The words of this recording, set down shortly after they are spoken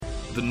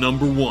the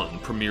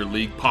 #1 Premier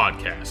League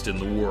podcast in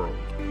the world.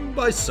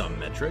 By some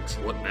metrics.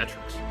 What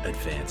metrics?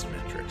 Advanced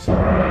metrics.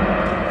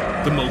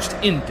 The most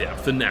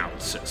in-depth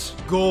analysis.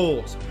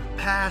 Goals,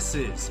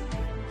 passes,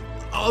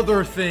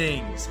 other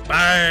things.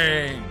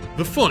 Bang!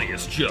 The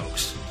funniest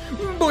jokes.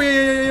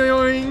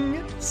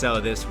 Boing!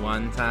 So this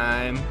one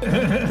time...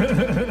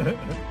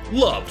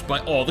 Loved by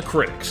all the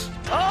critics.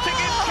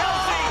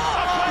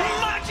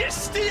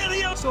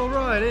 It's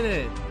alright, isn't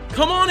it?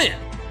 Come on in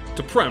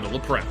to Prem de la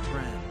Prem.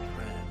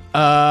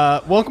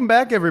 Welcome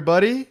back,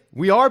 everybody.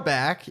 We are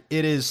back.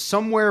 It is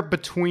somewhere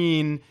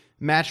between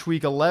match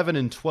week 11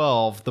 and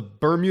 12, the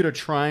Bermuda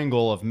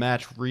Triangle of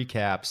match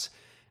recaps.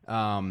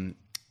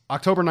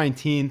 October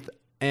 19th,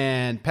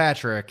 and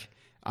Patrick,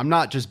 I'm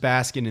not just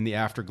basking in the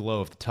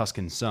afterglow of the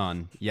Tuscan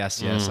sun.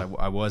 Yes,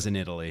 I was in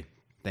Italy.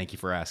 Thank you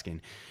for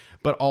asking.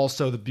 But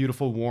also the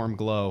beautiful warm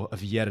glow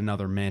of yet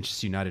another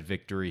Manchester United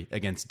victory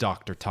against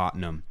Dr.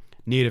 Tottenham.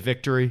 Need a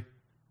victory?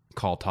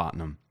 Call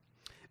Tottenham.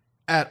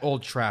 At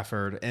Old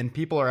Trafford, and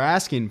people are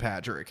asking,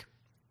 Patrick,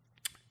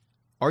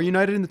 are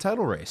United in the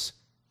title race?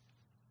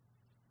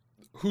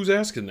 Who's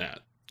asking that?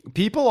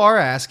 People are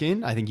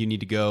asking. I think you need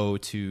to go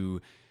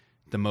to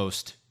the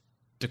most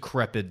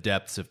decrepit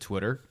depths of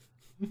Twitter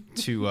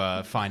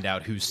to find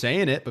out who's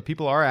saying it, but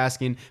people are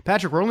asking.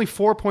 Patrick, we're only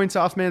 4 points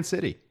off Man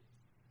City.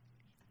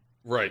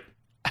 Right.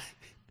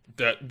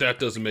 That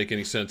doesn't make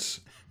any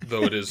sense,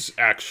 though it is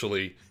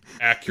actually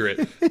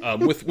accurate.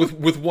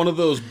 With one of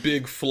those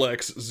big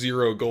flex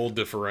 0 goal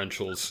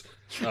differentials,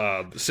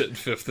 sitting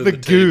fifth in the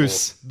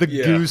goose, table.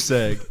 Goose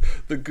egg,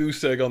 the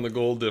goose egg on the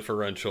goal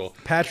differential.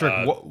 Patrick,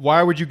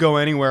 why would you go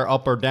anywhere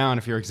up or down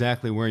if you're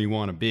exactly where you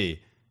want to be?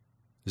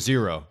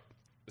 0.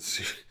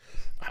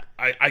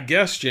 I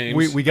guess,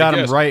 James. We got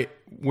him right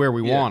where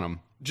we want him.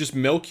 Just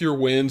milk your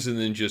wins and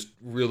then just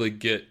really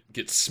get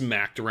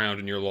smacked around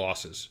in your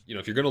losses. You know,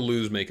 if you're going to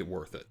lose, make it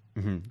worth it.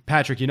 Mm-hmm.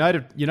 Patrick,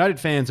 United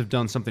fans have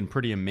done something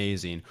pretty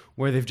amazing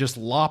where they've just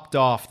lopped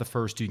off the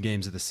first 2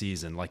 games of the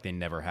season like they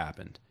never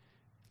happened.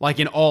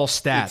 Like in all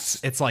stats,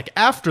 it's like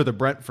after the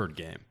Brentford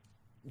game.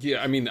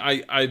 Yeah, I mean,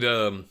 I'd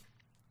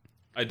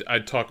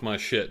talk my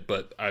shit,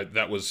 but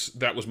that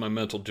was my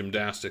mental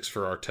gymnastics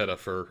for Arteta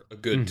for a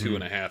good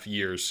 2.5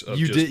 years. Of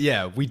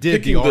We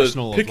did picking the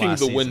Arsenal picking of last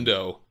the season.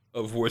 window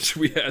of which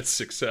we had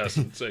success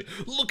and say,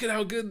 look at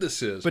how good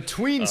this is.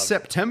 Between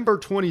September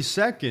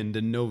 22nd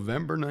and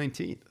November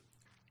 19th.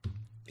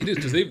 It is,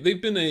 because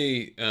they've been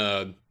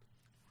a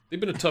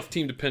tough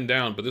team to pin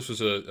down, but this was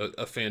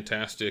a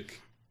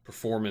fantastic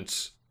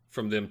performance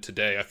from them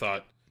today. I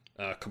thought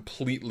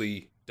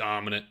completely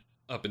dominant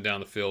up and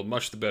down the field,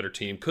 much the better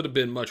team. Could have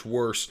been much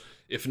worse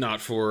if not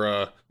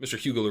for Mr.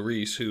 Hugo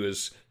Lloris, who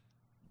is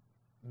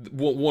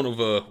one of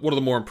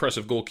the more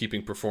impressive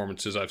goalkeeping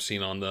performances I've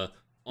seen on the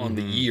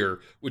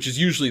year, which is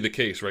usually the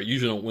case, right? You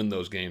usually don't win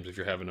those games if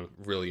you're having a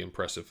really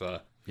impressive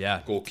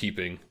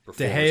goalkeeping performance.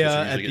 De Gea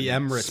at the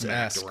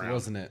Emirates-esque,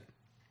 wasn't it?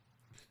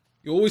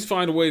 You always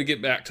find a way to get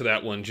back to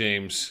that one,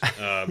 James.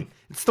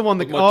 It's the one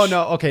that...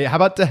 okay. How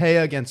about De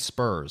Gea against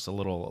Spurs? A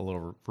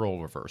little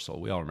role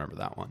reversal. We all remember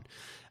that one.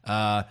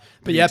 But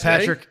yeah,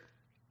 Patrick...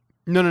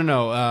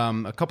 No.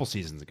 A couple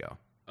seasons ago.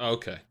 Oh,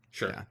 okay,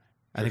 sure. Yeah.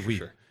 I think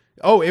sure.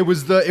 Oh, it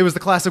was the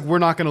classic "we're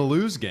not going to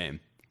lose" game.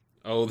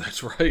 Oh,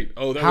 that's right.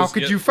 Oh, how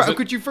could you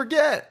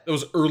forget? It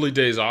was early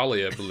days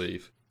Ollie, I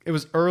believe. It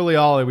was early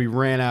Ollie. We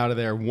ran out of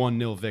there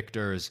 1-0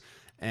 victors,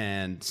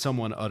 and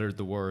someone uttered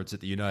the words at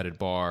the United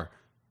bar,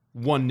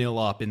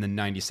 1-0 up in the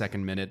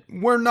 92nd minute.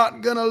 We're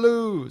not gonna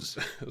lose.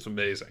 It was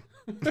amazing.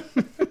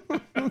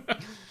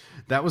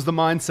 That was the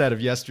mindset of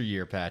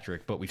yesteryear,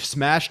 Patrick. But we've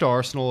smashed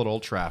Arsenal at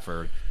Old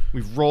Trafford.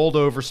 We've rolled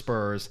over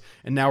Spurs,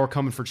 and now we're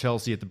coming for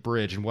Chelsea at the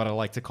Bridge in what I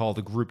like to call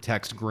the group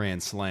text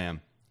Grand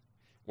Slam.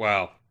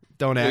 Wow.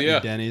 Don't at me,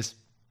 Denny's.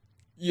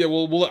 Yeah,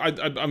 well,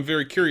 I'm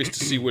very curious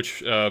to see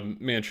which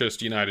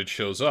Manchester United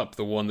shows up.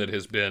 The one that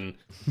has been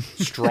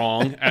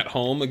strong at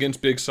home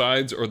against big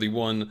sides, or the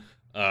one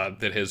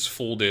that has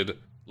folded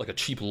like a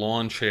cheap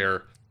lawn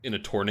chair in a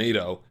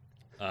tornado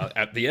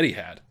at the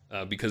Etihad.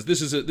 Because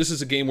this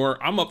is a game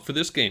where I'm up for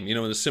this game. You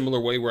know, in a similar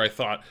way where I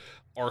thought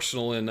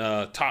Arsenal and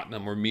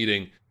Tottenham were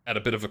meeting at a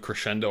bit of a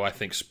crescendo. I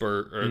think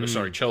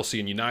Chelsea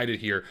and United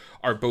here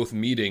are both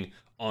meeting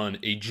on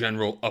a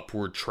general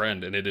upward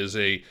trend, and it is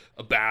a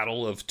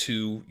battle of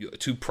two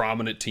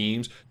prominent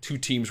teams, 2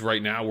 teams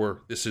right now where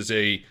this is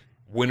a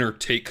winner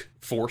take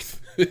fourth,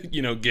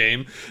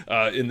 game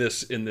in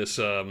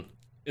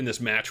this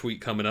match week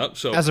coming up.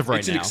 So as of right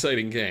it's now, an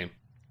exciting game.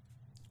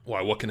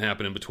 Why? What can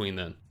happen in between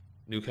then?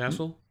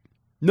 Newcastle?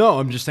 No,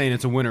 I'm just saying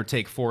it's a winner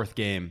take fourth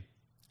game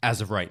as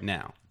of right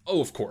now.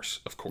 Oh, of course,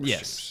 yes,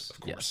 James, of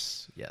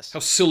course. Yes. How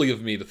silly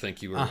of me to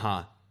think you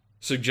were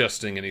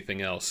suggesting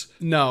anything else.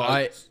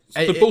 No,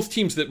 but both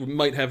teams that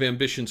might have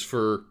ambitions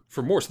for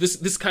more. So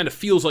this kind of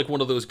feels like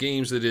one of those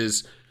games that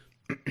is,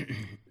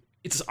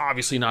 it's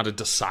obviously not a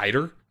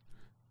decider,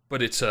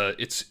 but it's a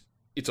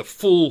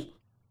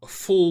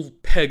full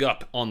peg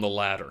up on the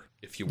ladder,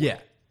 if you will.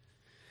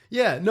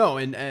 Yeah, no,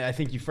 and I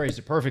think you phrased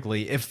it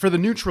perfectly. If for the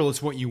neutral,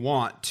 it's what you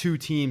want, two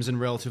teams in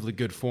relatively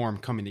good form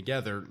coming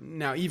together.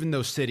 Now, even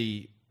though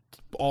City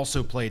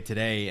also played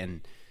today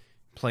and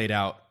played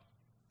out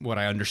what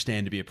I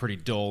understand to be a pretty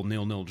dull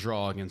 0-0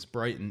 draw against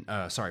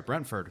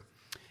Brentford,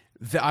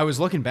 I was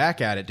looking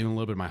back at it, doing a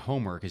little bit of my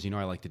homework, as you know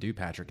I like to do,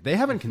 Patrick. They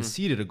haven't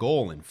conceded a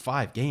goal in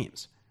 5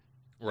 games.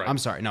 Right. I'm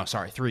sorry. No,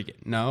 sorry. 3 games.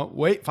 No,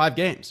 wait, 5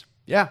 games.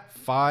 Yeah,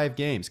 5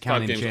 games,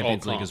 counting the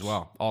Champions League as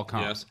well. All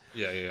comps.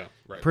 Yeah.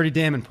 Right. Pretty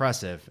damn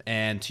impressive.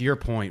 And to your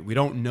point, we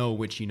don't know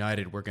which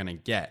United we're going to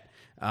get.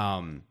 I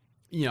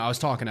was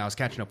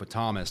catching up with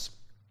Thomas,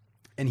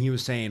 and he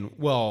was saying,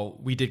 well,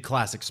 we did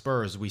classic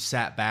Spurs. We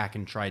sat back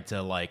and tried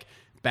to,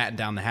 batten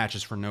down the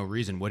hatches for no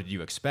reason. What did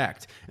you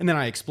expect? And then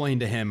I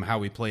explained to him how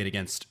we played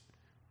against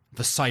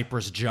the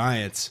Cyprus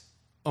Giants,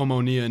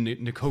 Omonia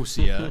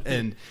Nicosia,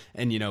 and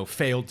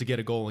failed to get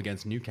a goal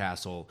against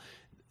Newcastle.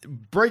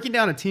 Breaking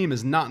down a team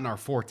is not in our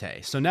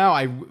forte. So now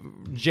I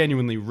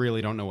genuinely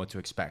really don't know what to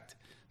expect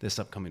this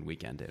upcoming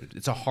weekend.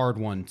 It's a hard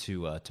one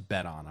to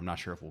bet on. I'm not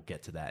sure if we'll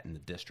get to that in the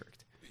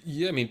district.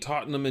 Yeah, I mean,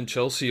 Tottenham and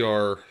Chelsea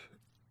are,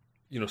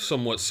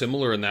 somewhat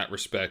similar in that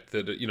respect.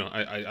 That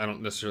I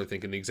don't necessarily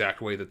think in the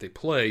exact way that they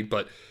play,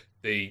 but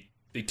they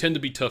tend to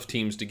be tough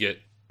teams to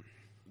get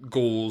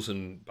goals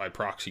and by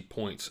proxy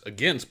points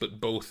against. But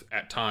both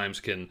at times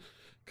can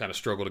kind of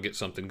struggle to get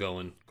something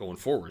going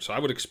forward. So I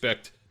would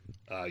expect,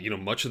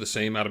 much of the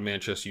same out of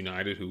Manchester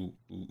United, who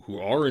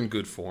are in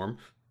good form.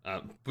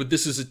 But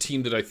this is a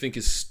team that I think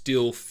is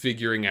still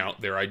figuring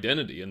out their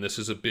identity, and this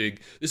is a big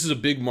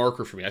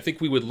marker for me. I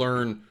think we would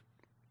learn.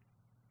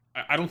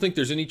 I don't think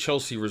there's any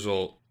Chelsea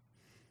result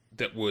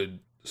that would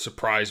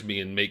surprise me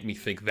and make me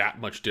think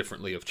that much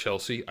differently of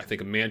Chelsea. I think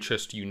a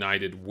Manchester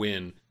United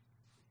win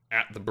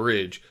at the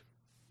Bridge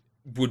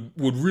would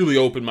really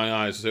open my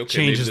eyes and say, okay,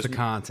 changes the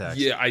context.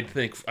 Yeah, I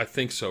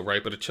think so,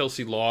 right? But a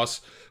Chelsea loss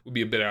would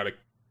be a bit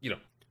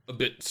a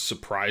bit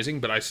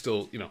surprising, but I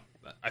still,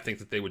 I think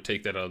that they would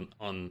take that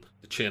on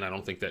the chin. I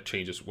don't think that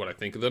changes what I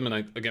think of them.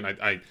 And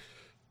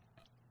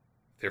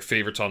they're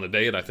favorites on the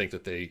day, and I think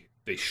that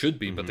they should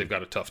be, but they've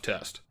got a tough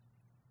test.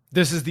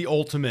 This is the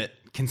ultimate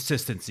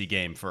consistency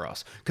game for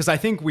us, because I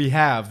think we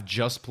have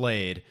just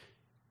played,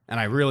 and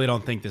I really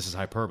don't think this is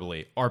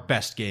hyperbole, our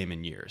best game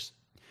in years.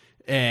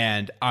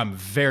 And I'm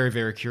very,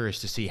 very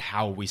curious to see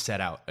how we set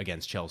out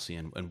against Chelsea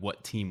and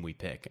what team we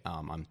pick.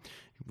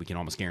 We can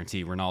almost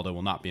guarantee Ronaldo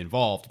will not be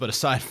involved, but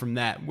aside from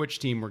that, which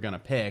team we're going to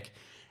pick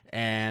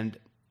and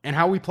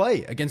how we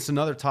play against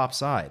another top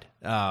side.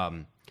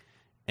 And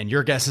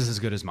your guess is as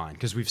good as mine,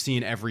 because we've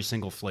seen every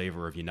single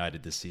flavor of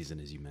United this season,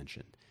 as you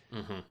mentioned.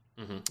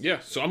 Yeah,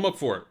 so I'm up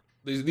for it.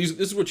 This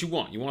is what you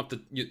want. You want the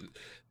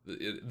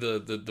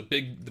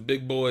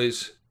big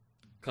boys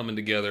coming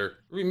together.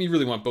 I mean, you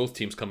really want both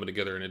teams coming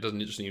together, and it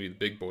doesn't just need to be the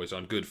big boys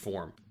on good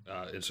form.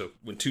 And so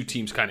when two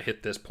teams kind of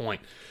hit this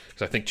point,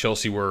 because I think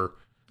Chelsea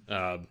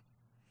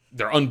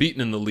they're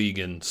unbeaten in the league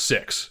in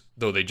 6,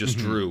 though they just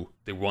drew.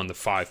 They won the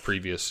 5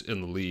 previous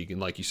in the league,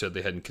 and like you said,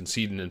 they hadn't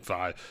conceded in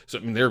 5. So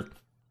I mean,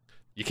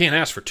 you can't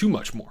ask for too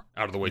much more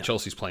out of the way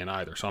Chelsea's playing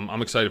either. So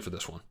I'm excited for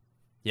this one.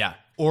 Yeah,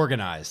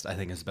 organized, I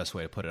think is the best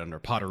way to put it, under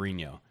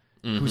Potterino,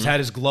 who's had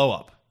his glow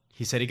up.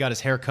 He said he got his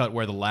hair cut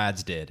where the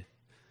lads did.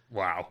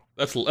 Wow,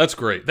 that's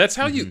great. That's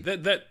how you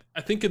that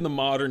I think in the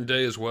modern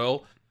day as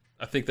well.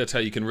 I think that's how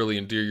you can really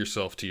endear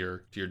yourself to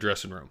your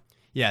dressing room.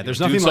 Yeah, there's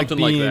nothing like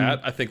something like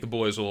that. I think the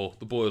boys will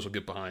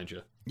get behind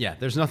you. Yeah,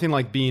 there's nothing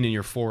like being in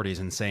your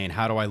 40s and saying,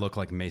 "How do I look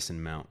like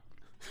Mason Mount?"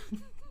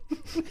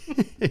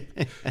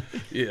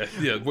 yeah.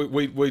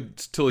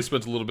 Wait till he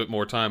spends a little bit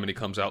more time and he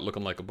comes out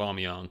looking like a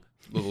Aubameyang.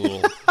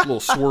 Little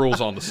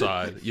swirls on the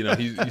side. He's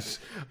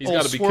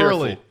got to be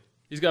careful.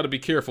 He's got to be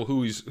careful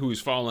who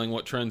he's following,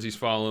 what trends he's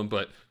following.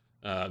 But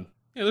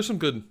there's some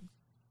good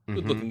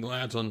looking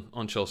lads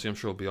on Chelsea. I'm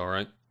sure he'll be all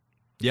right.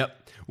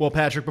 Yep. Well,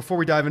 Patrick, before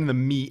we dive into the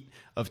meat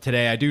of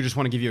today, I do just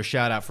want to give you a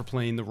shout out for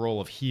playing the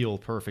role of heel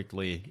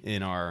perfectly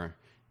in our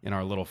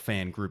little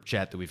fan group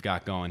chat that we've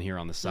got going here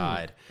on the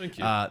side. Thank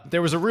you.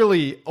 There was a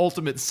really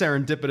ultimate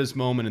serendipitous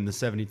moment in the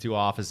 72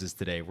 offices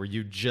today where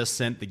you just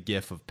sent the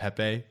gif of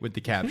Pepe with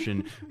the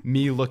caption,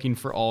 "Me looking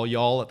for all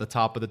y'all" at the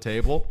top of the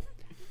table.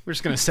 We're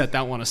just going to set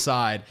that one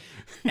aside.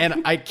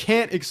 And I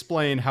can't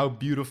explain how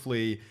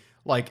beautifully,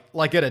 like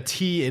at a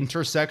T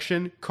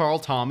intersection, Carl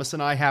Thomas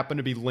and I happen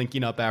to be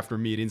linking up after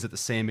meetings at the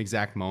same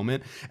exact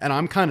moment. And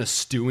I'm kind of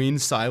stewing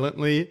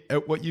silently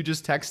at what you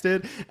just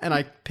texted. And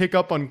I pick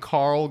up on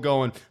Carl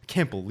going, "I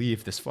can't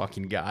believe this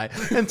fucking guy."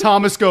 And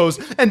Thomas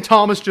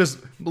just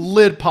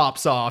lid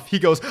pops off. He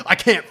goes, "I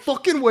can't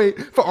fucking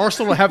wait for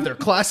Arsenal to have their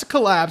classic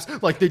collapse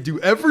like they do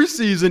every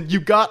season." You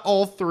got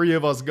all 3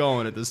 of us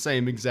going at the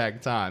same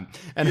exact time.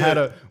 And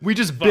we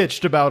just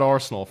bitched about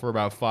Arsenal for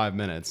about 5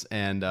 minutes.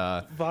 And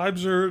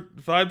vibes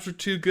are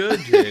too good,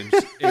 James.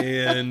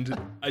 And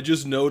I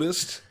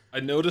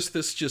noticed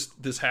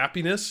this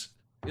happiness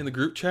in the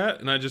group chat,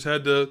 and I just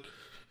had to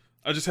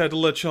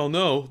let y'all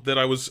know that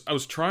I was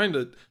just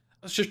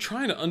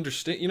trying to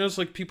understand. It's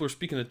like people are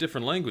speaking a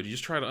different language. You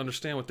just try to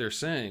understand what they're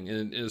saying,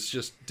 and it's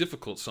just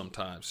difficult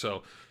sometimes.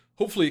 So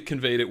hopefully it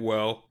conveyed it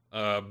well.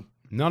 None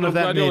I'm of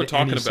that glad made you're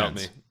talking any about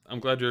sense. me. I'm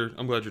glad you're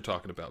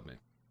talking about me.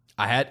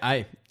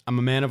 I'm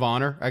a man of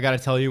honor. I got to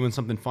tell you when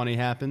something funny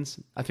happens.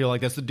 I feel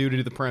like that's the duty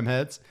to the Prem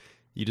heads.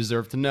 You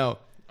deserve to know.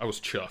 I was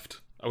chuffed.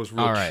 I was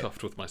real All right.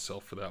 chuffed with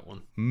myself for that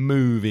one.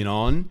 Moving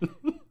on.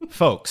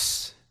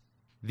 Folks,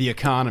 the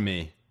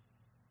economy.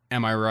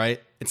 Am I right?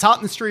 It's hot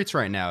in the streets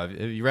right now. Have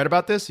you read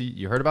about this?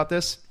 You heard about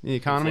this? The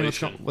economy?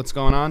 Inflation. What's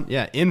going on?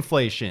 Yeah,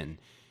 inflation.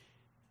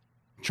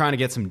 Trying to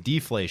get some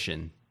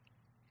deflation.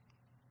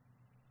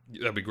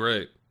 That'd be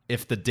great.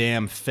 If the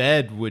damn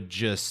Fed would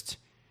just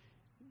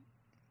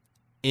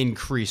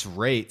increase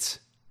rates.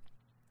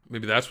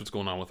 Maybe that's what's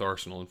going on with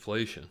Arsenal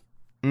inflation.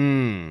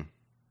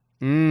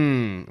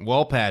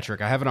 Well,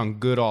 Patrick, I have it on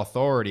good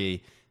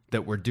authority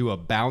that we're due a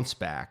bounce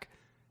back.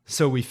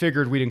 So we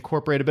figured we'd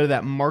incorporate a bit of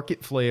that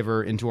market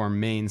flavor into our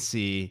main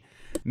segs,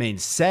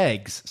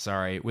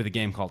 with a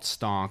game called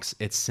Stonks.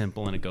 It's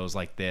simple and it goes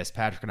like this.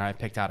 Patrick and I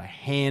picked out a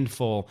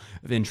handful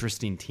of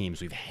interesting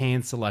teams. We've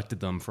hand selected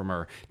them from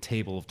our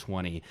table of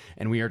 20,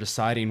 and we are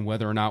deciding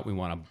whether or not we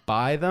want to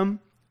buy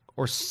them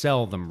or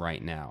sell them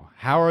right now.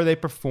 How are they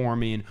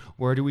performing?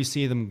 Where do we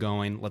see them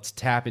going? Let's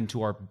tap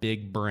into our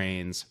big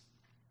brains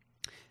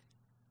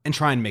and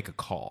try and make a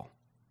call.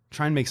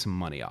 Try and make some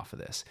money off of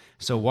this.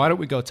 So why don't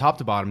we go top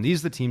to bottom?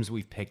 These are the teams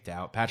we've picked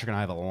out. Patrick and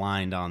I have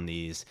aligned on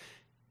these,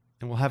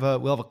 and we'll have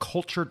a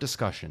culture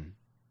discussion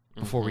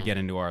before we get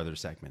into our other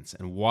segments.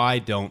 And why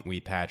don't we,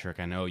 Patrick?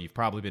 I know you've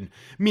probably been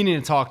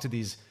meaning to talk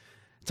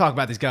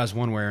about these guys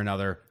one way or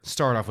another.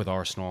 Start off with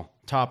Arsenal,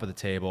 top of the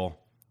table.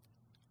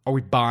 Are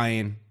we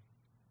buying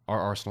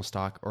our Arsenal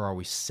stock or are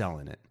we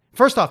selling it?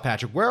 First off,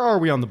 Patrick, where are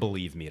we on the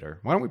believe meter?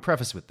 Why don't we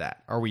preface with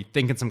that? Are we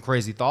thinking some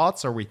crazy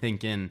thoughts? Are we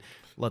thinking,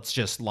 let's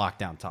just lock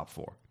down top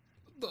 4?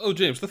 Oh,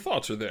 James, the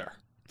thoughts are there.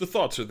 The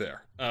thoughts are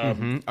there.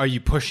 Are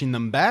you pushing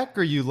them back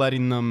or are you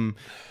letting them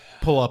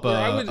pull up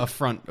a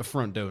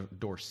front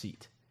door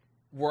seat?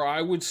 Where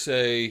I would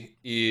say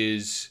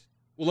is,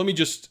 well, let me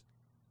just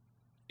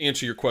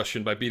answer your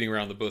question by beating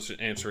around the bush and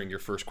answering your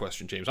first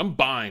question, James. I'm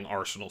buying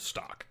Arsenal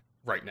stock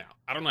right now.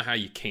 I don't know how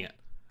you can't.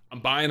 I'm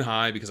buying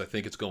high because I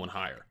think it's going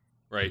higher,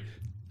 right?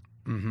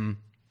 Mm-hmm.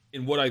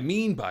 And what I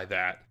mean by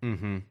that,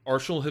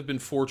 Arsenal have been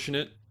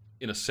fortunate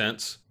in a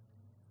sense.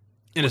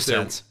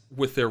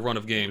 With their run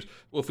of games.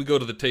 Well, if we go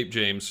to the tape,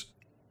 James,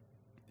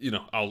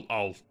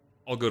 I'll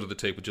go to the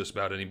tape with just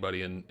about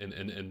anybody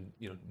and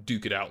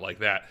duke it out like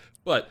that.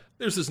 But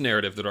there's this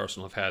narrative that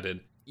Arsenal have had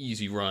an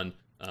easy run,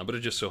 but it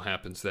just so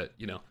happens that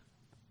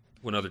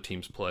when other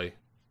teams play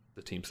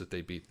the teams that they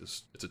beat,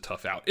 it's a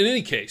tough out. In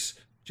any case,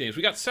 James,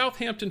 we got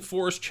Southampton,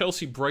 Forest,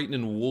 Chelsea, Brighton,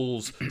 and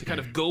Wolves to kind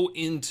of go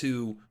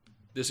into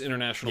this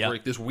international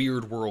break, this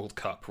weird World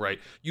Cup, right?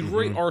 You'd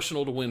rate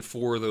Arsenal to win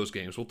 4 of those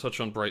games. We'll touch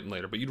on Brighton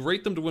later, but you'd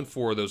rate them to win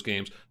 4 of those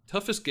games.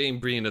 Toughest game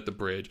being at the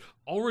Bridge.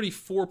 Already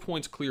 4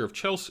 points clear of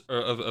Chelsea,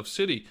 of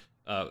City.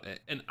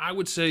 And I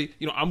would say,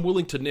 I'm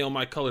willing to nail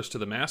my colors to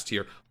the mast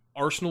here.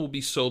 Arsenal will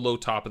be so low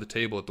top of the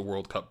table at the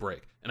World Cup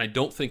break. And I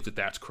don't think that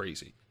that's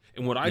crazy.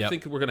 And what I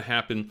think we're going to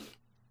happen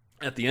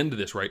at the end of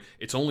this, right?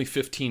 It's only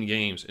 15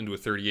 games into a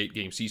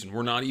 38-game season.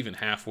 We're not even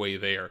halfway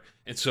there.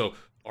 And so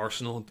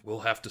Arsenal will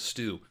have to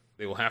stew.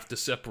 They will have to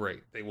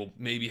separate. They will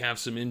maybe have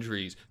some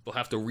injuries. They'll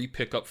have to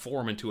re-pick up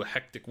form into a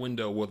hectic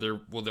window where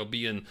they'll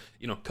be in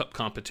cup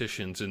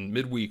competitions and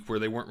midweek where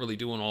they weren't really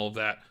doing all of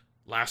that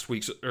last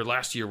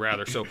year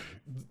rather. So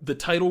the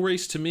title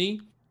race, to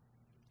me,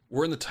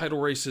 we're in the title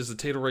race as the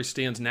title race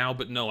stands now.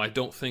 But no, I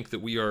don't think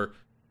that we are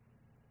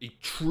a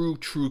true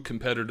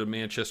competitor to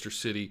Manchester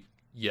City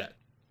yet.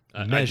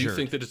 I do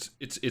think that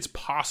it's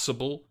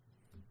possible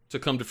to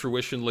come to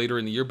fruition later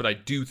in the year, but I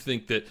do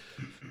think that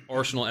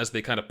Arsenal, as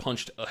they kind of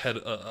punched ahead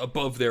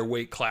above their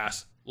weight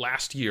class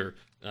last year,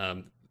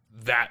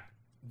 that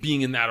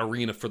being in that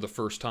arena for the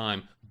first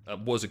time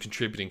was a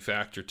contributing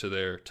factor to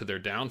their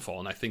downfall.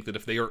 And I think that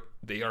if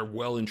they are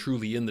well and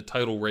truly in the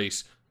title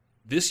race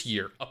this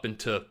year, up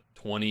into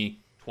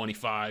 20,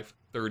 25,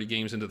 30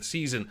 games into the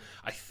season,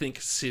 I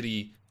think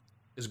City,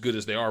 as good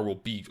as they are, will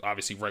be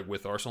obviously right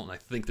with Arsenal, and I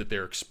think that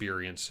their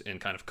experience and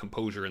kind of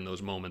composure in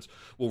those moments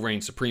will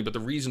reign supreme. But the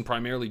reason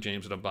primarily,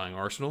 James, that I'm buying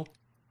Arsenal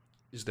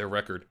is their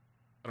record.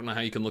 I don't know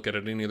how you can look at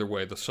it any other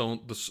way. The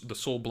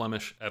sole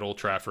blemish at Old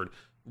Trafford,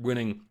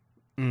 winning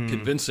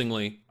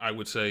convincingly, I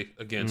would say,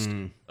 against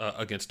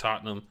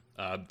Tottenham.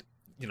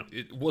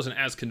 It wasn't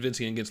as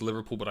convincing against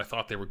Liverpool, but I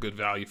thought they were good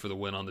value for the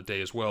win on the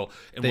day as well.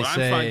 And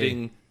I'm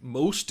finding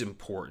most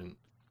important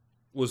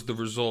was the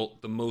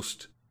result, the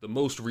most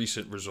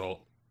recent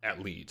result at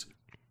Leeds.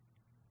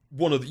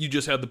 You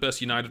just had the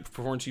best United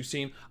performance you've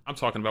seen. I'm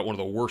talking about one of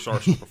the worst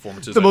Arsenal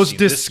performances. The most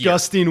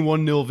disgusting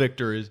 1-0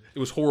 victories. It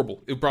was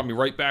horrible. It brought me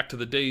right back to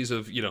the days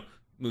of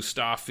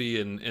Mustafi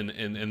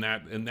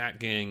and that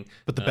gang.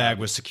 But the bag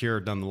was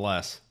secured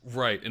nonetheless.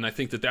 Right, and I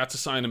think that that's a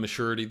sign of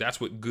maturity. That's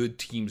what good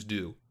teams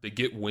do. They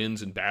get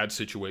wins in bad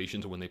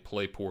situations, and when they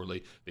play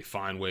poorly, they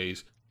find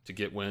ways to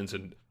get wins.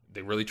 And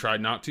they really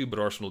tried not to, but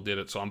Arsenal did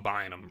it. So I'm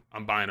buying them.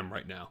 I'm buying them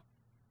right now.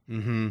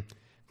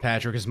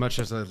 Patrick, as much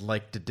as I'd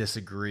like to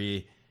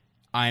disagree,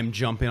 I am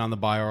jumping on the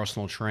buy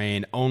Arsenal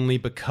train only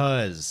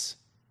because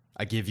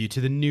I give you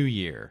to the new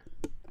year.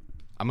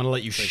 I'm going to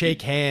let you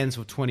shake hands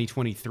with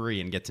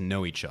 2023 and get to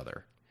know each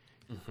other.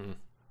 Mm-hmm.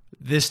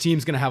 This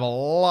team's going to have a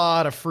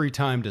lot of free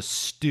time to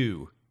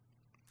stew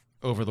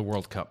over the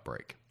World Cup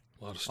break.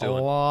 A lot of stewing.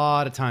 A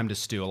lot of time to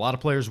stew. A lot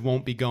of players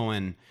won't be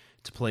going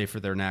to play for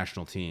their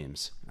national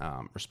teams,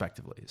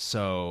 respectively.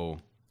 So,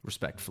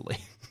 respectfully.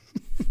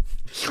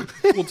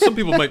 Well, some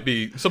people might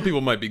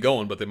be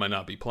going, but they might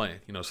not be playing.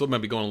 So they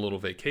might be going on a little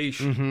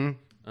vacation.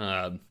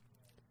 Mm-hmm.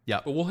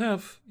 But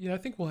I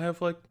think we'll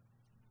have like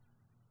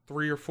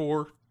 3 or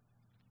 4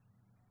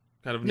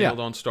 kind of nailed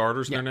on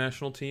starters in their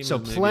national team. So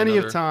plenty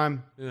of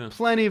time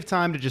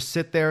to just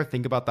sit there,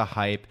 think about the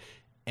hype,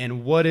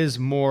 and what is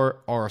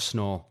more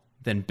Arsenal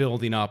than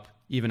building up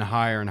even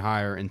higher and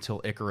higher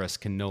until Icarus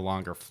can no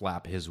longer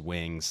flap his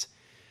wings.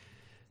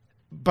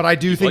 But I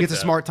do think it's a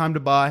smart time to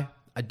buy.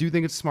 I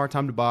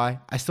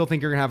still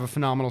think you're going to have a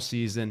phenomenal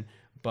season,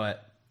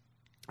 but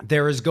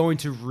there is going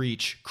to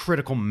reach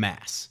critical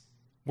mass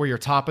where you're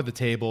top of the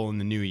table in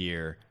the new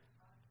year.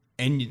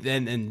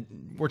 And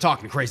we're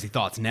talking crazy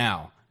thoughts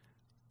now.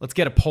 Let's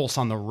get a pulse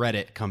on the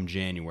Reddit come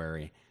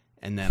January.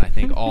 And then I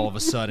think all of a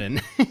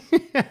sudden,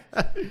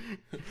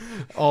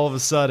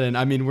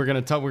 I mean, we're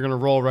gonna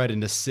roll right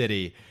into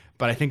City.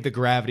 But I think the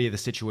gravity of the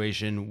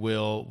situation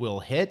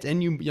will hit.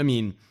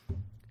 And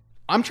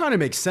I'm trying to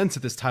make sense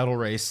of this title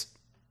race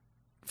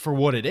for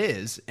what it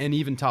is, and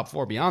even top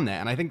 4 beyond that.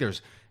 And I think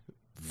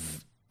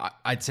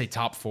I'd say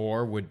top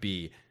 4 would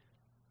be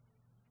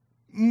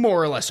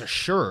more or less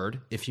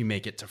assured if you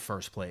make it to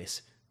first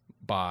place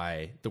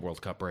by the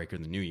World Cup break or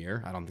the new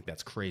year. I don't think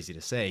that's crazy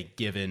to say,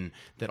 given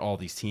that all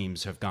these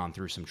teams have gone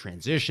through some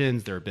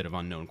transitions. They're a bit of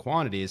unknown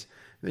quantities.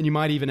 Then you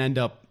might even end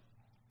up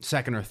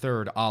second or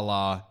third, a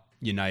la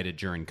United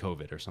during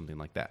COVID or something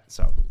like that.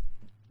 So,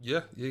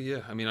 yeah.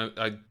 I mean,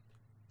 I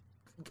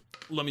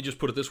let me just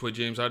put it this way,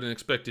 James. I didn't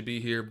expect to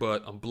be here,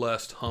 but I'm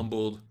blessed,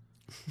 humbled,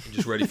 and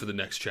just ready for the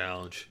next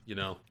challenge.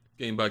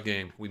 Game by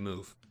game, we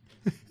move.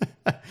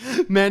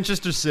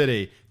 Manchester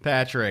City,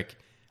 Patrick,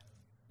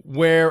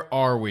 where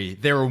are we?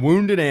 They're a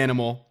wounded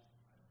animal.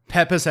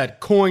 Pep has had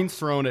coins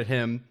thrown at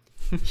him.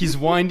 He's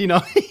winding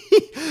up.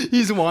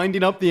 He's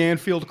winding up the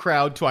Anfield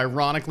crowd to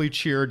ironically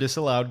cheer a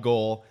disallowed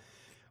goal.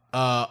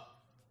 All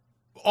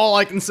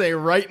I can say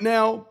right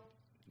now,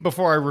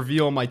 before I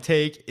reveal my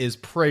take, is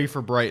pray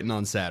for Brighton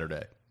on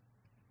Saturday.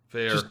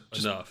 Fair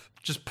enough.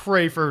 Just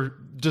pray for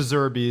De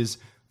Zerbi's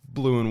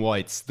blue and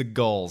whites, the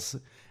Gulls.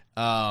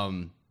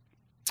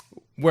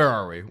 Where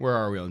are we? Where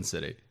are we on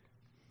City?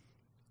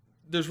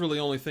 There's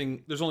only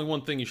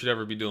one thing you should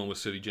ever be doing with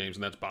City, James,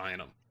 and that's buying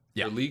them.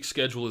 Yeah. The league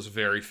schedule is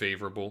very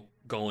favorable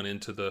going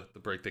into the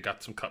break. They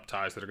got some cup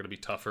ties that are going to be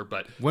tougher,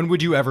 but when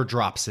would you ever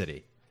drop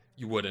City?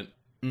 You wouldn't.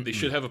 They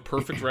should have a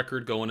perfect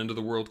record going into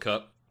the World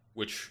Cup,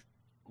 which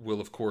will,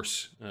 of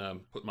course,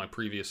 put my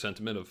previous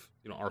sentiment of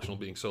Arsenal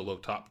being so low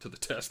top to the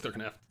test. They're going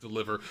to have to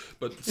deliver.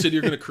 But City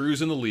are going to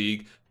cruise in the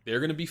league. They're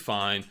going to be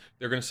fine.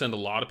 They're going to send a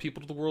lot of people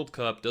to the World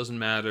Cup. Doesn't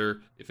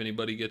matter if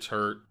anybody gets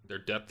hurt. Their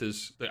depth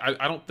is...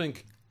 I don't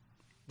think...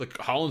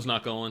 Holland's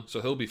not going,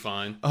 so he'll be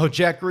fine. Oh,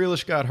 Jack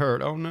Grealish got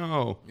hurt. Oh,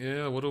 no.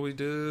 Yeah, what do we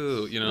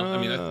do?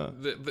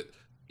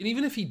 And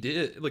even if he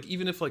did,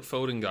 even if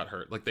Foden got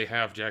hurt, they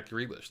have Jack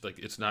Grealish.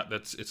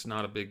 It's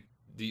not a big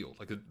deal.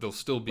 They'll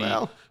still be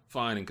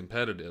fine and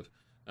competitive.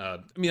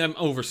 I'm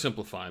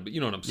oversimplifying, but you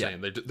know what I'm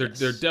saying. Yeah.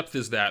 Their depth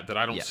is that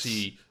I don't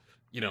see,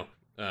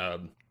 a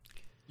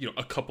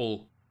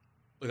couple.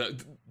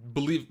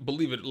 Believe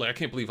it. I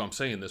can't believe I'm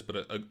saying this, but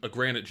a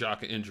Granit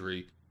Xhaka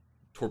injury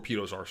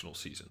torpedoes Arsenal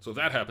season. So if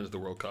that happens in the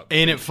World Cup.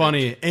 Ain't it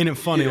funny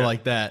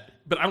like that?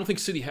 But I don't think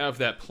City have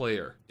that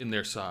player in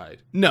their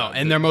side. No,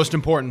 and their most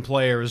important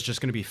player is just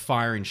going to be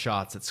firing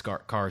shots at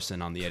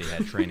Carson on the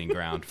Etihad training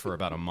ground for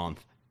about a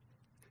month.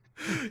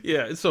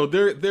 Yeah, so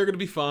they're going to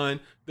be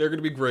fine. They're going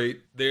to be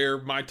great. They're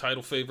my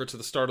title favorites at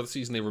the start of the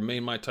season. They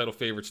remain my title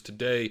favorites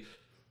today.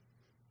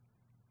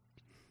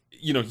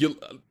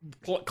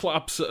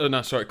 Klopp's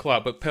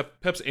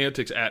Pep's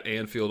antics at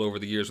Anfield over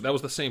the years. That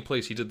was the same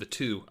place he did the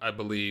 2, I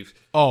believe.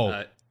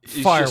 Oh,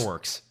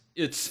 fireworks!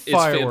 It's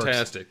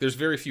fantastic. There's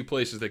very few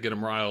places that get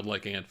him riled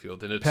like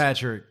Anfield, and it's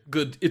Patrick.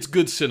 Good. It's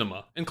good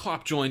cinema. And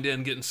Klopp joined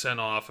in, getting sent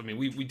off. I mean,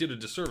 we did a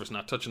disservice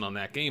not touching on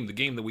that game. The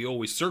game that we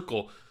always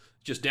circle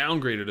just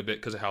downgraded a bit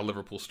because of how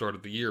Liverpool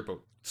started the year, but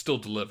still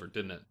delivered,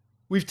 didn't it?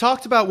 We've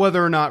talked about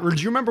whether or not. Do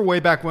you remember way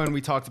back when we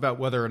talked about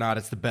whether or not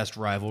it's the best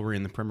rivalry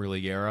in the Premier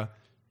League era?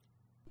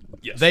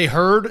 Yes. They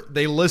heard,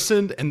 they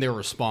listened, and they're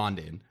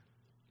responding.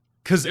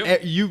 Because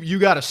you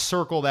got to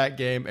circle that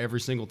game every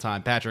single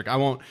time, Patrick. I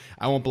won't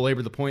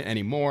belabor the point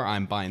anymore.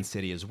 I'm buying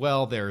City as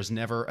well. There is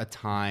never a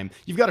time.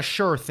 You've got a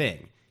sure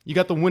thing. You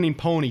got the winning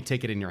pony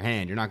ticket in your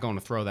hand. You're not going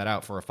to throw that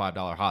out for a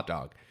 $5 hot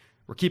dog.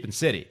 We're keeping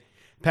City,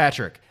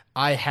 Patrick.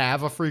 I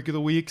have a freak of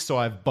the week, so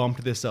I've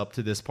bumped this up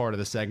to this part of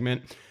the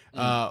segment.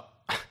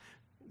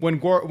 When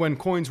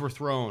coins were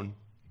thrown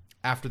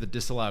after the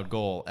disallowed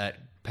goal at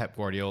Pep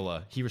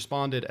Guardiola, he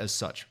responded as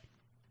such: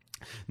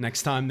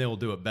 "Next time they will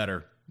do it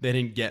better. They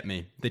didn't get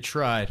me. They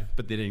tried,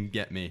 but they didn't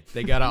get me.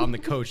 They got out on the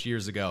coach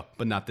years ago,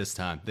 but not this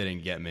time. They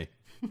didn't get me.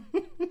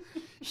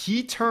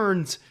 He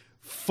turns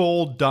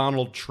full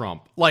Donald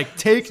Trump. Like,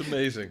 take... It's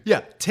amazing.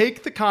 Yeah,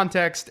 take the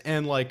context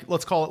and, like,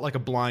 let's call it like a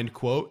blind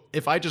quote.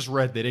 If I just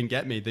read, they didn't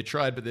get me, they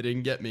tried, but they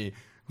didn't get me,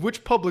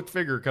 which public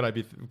figure could I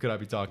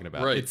be talking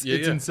about? Right. It's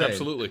insane.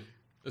 Absolutely.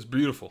 It's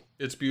beautiful.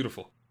 It's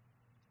beautiful.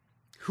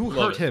 Who Love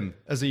hurt it. him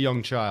as a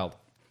young child?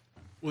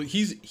 Well,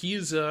 he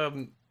is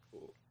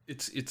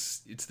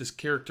it's this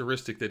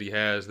characteristic that he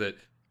has that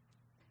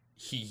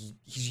he's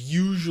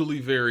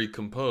usually very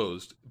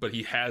composed, but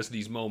he has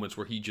these moments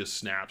where he just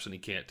snaps and he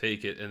can't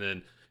take it, and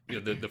then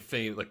the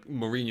fame, like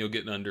Mourinho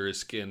getting under his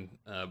skin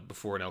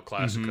before an El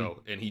Clasico,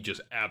 and he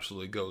just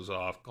absolutely goes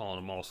off, calling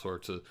him all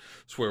sorts of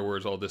swear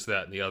words, all this,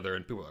 that, and the other,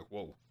 and people are like,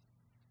 whoa.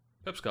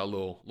 Pep's got a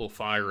little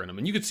fire in him,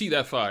 and you can see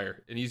that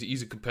fire, and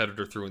he's a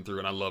competitor through and through,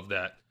 and I love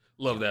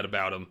that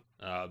about him.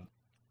 I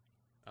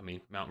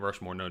mean, Mount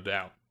Rushmore, no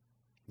doubt.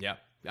 Yeah,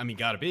 I mean,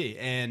 gotta be.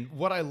 And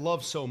what I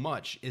love so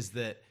much is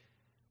that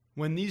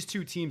when these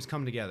two teams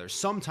come together,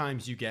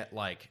 sometimes you get,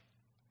 like,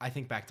 I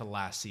think back to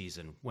last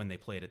season when they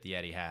played at the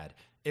Etihad,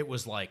 it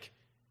was like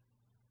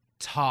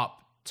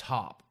top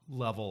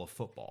level of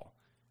football.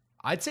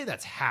 I'd say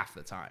that's half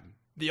the time.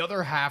 The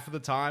other half of the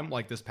time,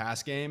 like this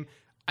past game,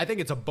 I think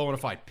it's a bona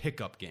fide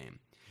pickup game.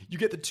 You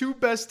get the two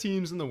best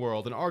teams in the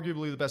world and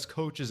arguably the best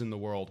coaches in the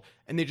world,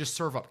 and they just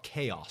serve up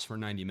chaos for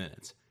 90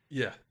 minutes.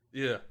 Yeah.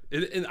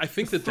 And I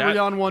think that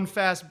 3-on-1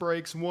 fast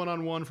breaks,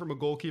 1-on-1 from a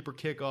goalkeeper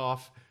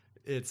kickoff.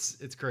 It's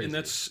crazy.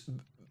 And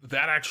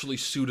that actually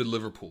suited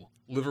Liverpool.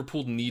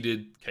 Liverpool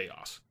needed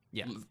chaos.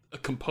 Yeah. A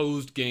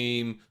composed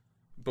game.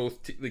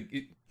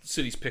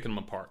 City's picking them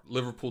apart.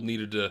 Liverpool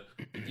needed to,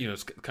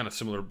 it's kind of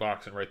similar to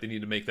boxing, right? They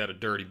need to make that a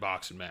dirty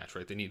boxing match,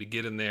 right? They need to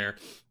get in there,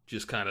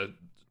 just kind of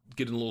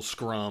get in a little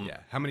scrum. Yeah.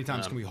 How many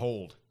times can we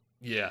hold?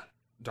 Yeah.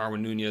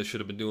 Darwin Nunez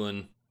should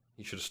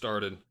have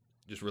started,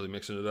 just really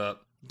mixing it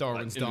up.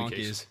 Darwin's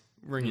donkeys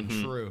ringing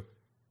true.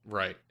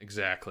 Right.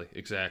 Exactly.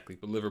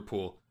 But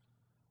Liverpool,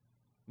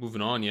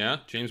 moving on, yeah?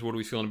 James, what are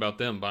we feeling about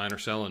them, buying or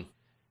selling?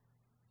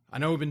 I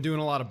know we've been doing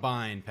a lot of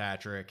buying,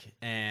 Patrick,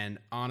 and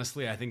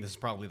honestly, I think this is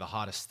probably the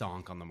hottest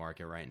stonk on the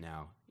market right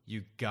now.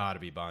 You got to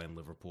be buying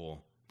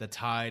Liverpool. The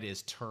tide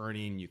is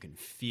turning. You can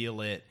feel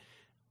it,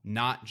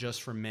 not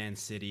just from Man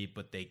City,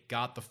 but they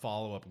got the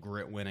follow-up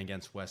grit win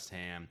against West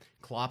Ham.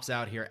 Klopp's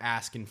out here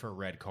asking for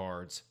red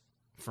cards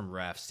from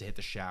refs to hit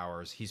the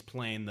showers. He's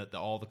playing that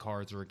all the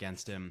cards are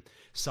against him.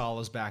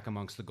 Salah's back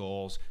amongst the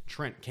goals.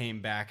 Trent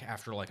came back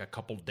after like a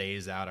couple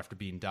days out after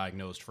being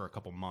diagnosed for a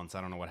couple months. I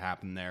don't know what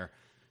happened there.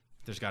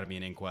 There's got to be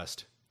an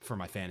inquest for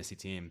my fantasy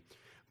team.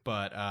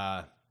 But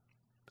I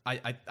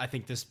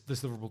think this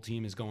Liverpool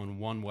team is going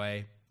one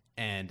way,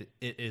 and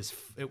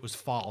it was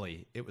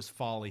folly. It was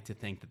folly to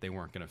think that they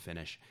weren't going to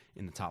finish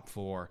in the top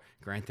four.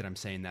 Granted, I'm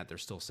saying that they're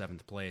still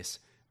 7th place,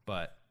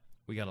 but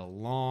we got a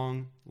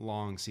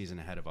long season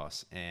ahead of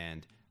us,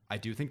 and I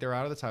do think they're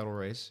out of the title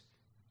race.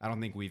 I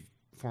don't think we've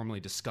formally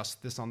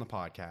discussed this on the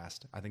podcast.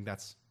 I think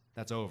that's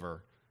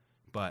over,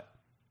 but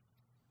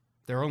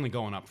they're only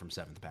going up from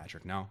 7th,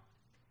 Patrick. No?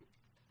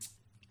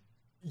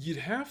 You'd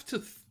have to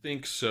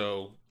think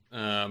so.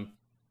 But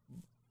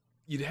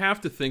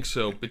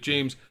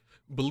James,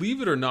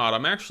 believe it or not,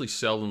 I'm actually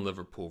selling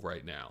Liverpool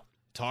right now.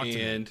 Talk to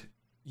me. And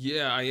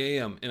yeah, I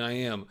am.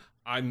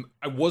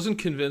 I wasn't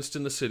convinced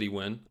in the City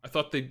win. I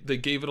thought they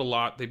gave it a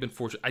lot. They've been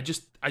fortunate.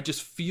 I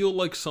just feel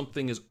like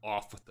something is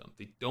off with them.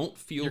 They don't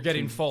feel You're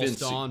getting convincing.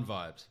 false dawn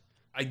vibes.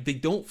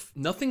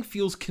 Nothing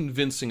feels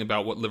convincing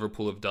about what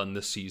Liverpool have done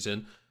this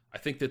season. I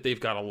think that they've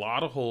got a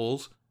lot of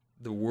holes.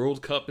 The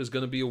World Cup is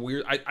going to be a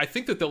weird... I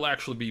think that they'll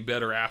actually be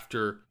better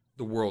after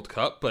the World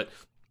Cup, but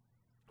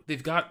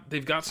they've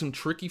got some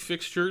tricky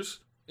fixtures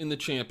in the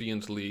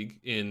Champions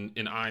League in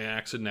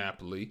Ajax and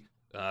Napoli.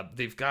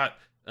 They've got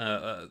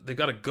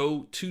to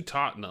go to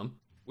Tottenham,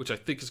 which I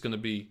think is going to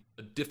be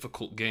a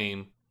difficult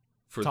game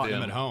for Tottenham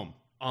them at home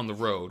on the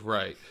road,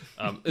 right?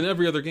 And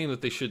every other game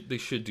that they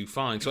should do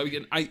fine. So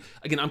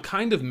I'm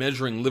kind of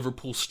measuring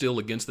Liverpool still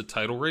against the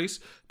title race,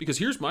 because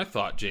here's my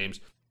thought, James.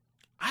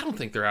 I don't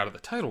think they're out of the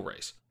title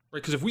race, right?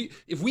 Because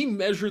if we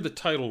measure the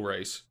title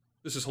race,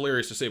 this is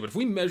hilarious to say, but if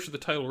we measure the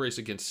title race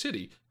against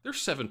City, they're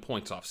 7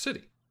 points off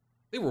City.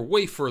 They were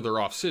way further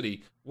off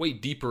City, way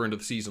deeper into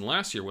the season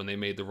last year when they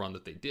made the run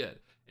that they did.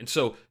 And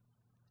so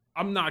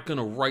I'm not going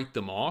to write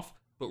them off,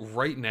 but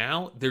right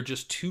now they're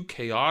just too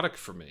chaotic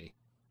for me.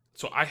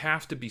 So I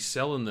have to be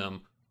selling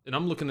them, and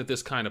I'm looking at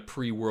this kind of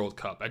pre-World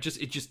Cup.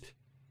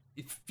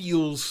 It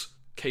feels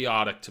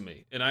chaotic to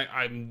me,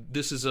 and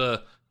this is an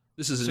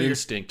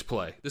instinct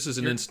play. This is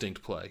an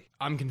instinct play.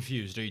 I'm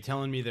confused. Are you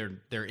telling me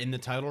they're in the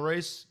title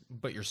race,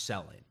 but you're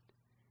selling?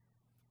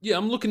 Yeah,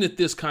 I'm looking at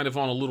this kind of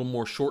on a little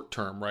more short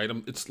term, right?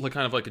 It's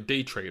kind of like a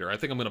day trader. I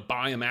think I'm going to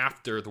buy them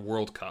after the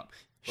World Cup.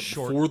 But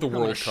before the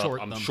World Cup,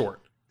 I'm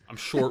short.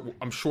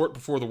 I'm short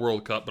before the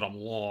World Cup, but I'm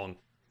long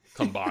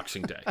come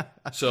Boxing Day.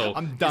 So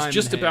I'm dying it's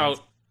just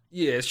about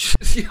Yeah, it's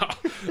just,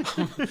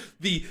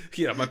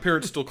 my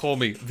parents still call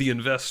me the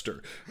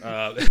investor.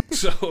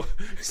 So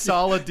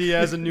Salah,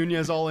 Diaz, and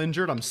Nunez all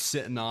injured. I'm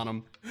sitting on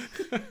them.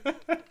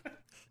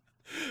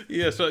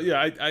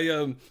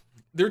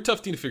 They're a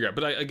tough team to figure out.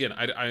 But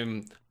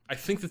I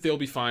think that they'll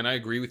be fine. I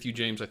agree with you,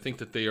 James. I think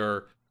that they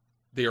are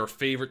a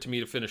favorite to me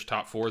to finish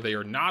top 4. They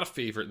are not a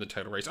favorite in the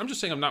title race. I'm just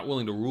saying I'm not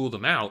willing to rule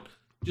them out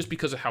just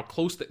because of how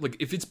close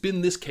if it's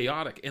been this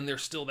chaotic and they're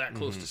still that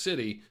close to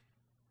City,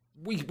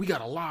 we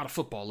got a lot of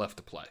football left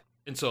to play.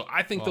 And so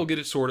I think they'll get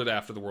it sorted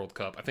after the World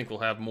Cup. I think they'll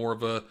have more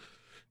of a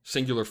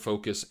singular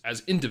focus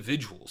as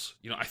individuals.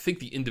 I think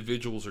the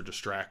individuals are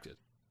distracted.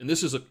 And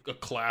this is a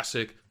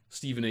classic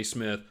Stephen A.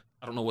 Smith.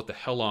 I don't know what the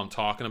hell I'm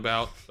talking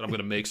about, but I'm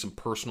going to make some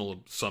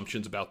personal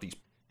assumptions about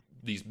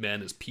these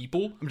men as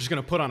people. I'm just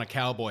going to put on a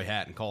cowboy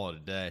hat and call it a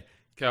day.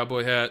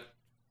 Cowboy hat,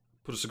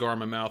 put a cigar in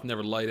my mouth,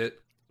 never light it.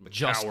 I'm a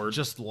coward.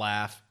 Just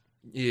laugh.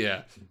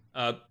 Yeah.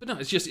 But no,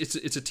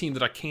 it's a team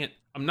that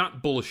I'm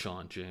not bullish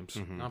on, James.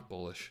 Not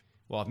bullish.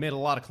 Well, I've made a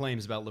lot of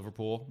claims about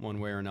Liverpool one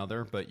way or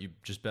another, but you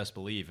just best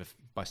believe if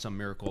by some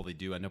miracle they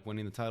do end up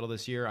winning the title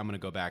this year, I'm going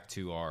to go back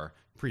to our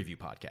preview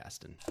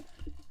podcast and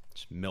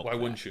just milk Why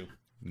that. Wouldn't you?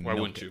 Why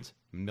wouldn't you?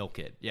 Milk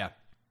it. Yeah.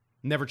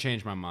 Never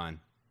change my mind.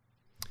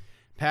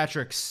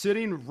 Patrick,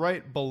 sitting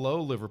right below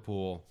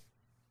Liverpool,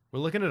 we're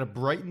looking at a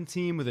Brighton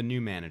team with a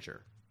new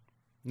manager.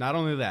 Not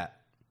only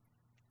that,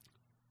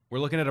 we're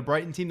looking at a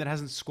Brighton team that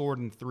hasn't scored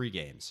in 3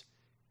 games,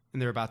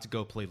 and they're about to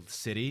go play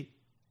City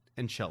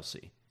and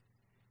Chelsea.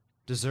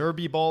 De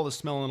Zerbi ball is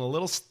smelling a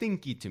little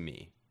stinky to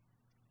me,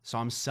 so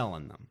I'm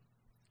selling them.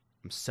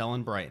 I'm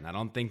selling Brighton. I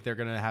don't think they're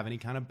going to have any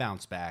kind of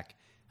bounce back.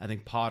 I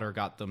think Potter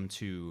got them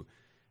to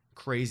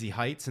crazy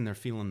heights, and they're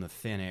feeling the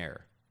thin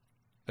air,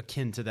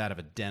 akin to that of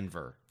a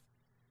Denver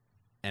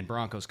and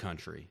Broncos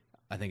country.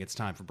 I think it's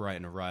time for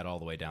Brighton to ride all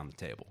the way down the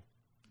table.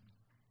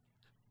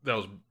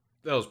 That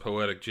was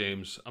poetic,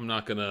 James. I'm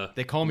not gonna.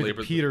 They call me the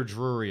Peter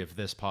Drury of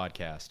this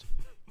podcast.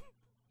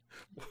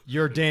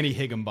 You're Danny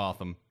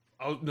Higginbotham.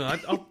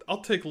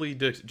 I'll take Lee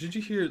Dixon. Did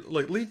you hear?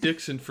 Lee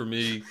Dixon for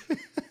me.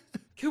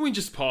 Can we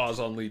just pause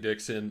on Lee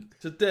Dixon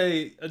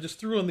today? I just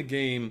threw on the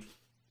game.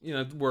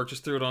 At work,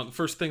 just threw it on. The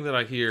first thing that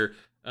I hear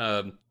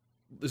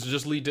is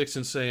just Lee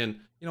Dixon saying,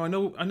 I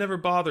know I never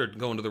bothered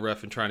going to the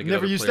ref and trying to get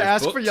never used to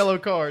ask for yellow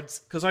cards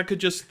because that could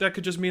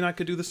just mean I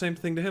could do the same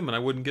thing to him and I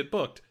wouldn't get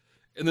booked.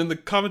 And then the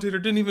commentator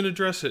didn't even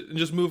address it and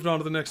just moved on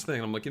to the next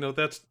thing. I'm like,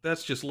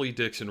 that's just Lee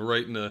Dixon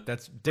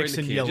That's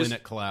Dixon yelling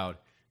at Cloud.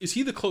 Is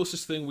he the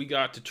closest thing we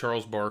got to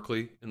Charles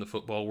Barkley in the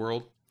football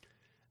world?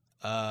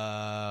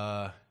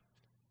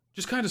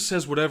 Just kind of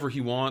says whatever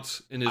he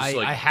wants and is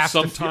I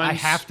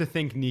have to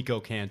think Nico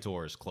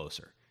Cantor is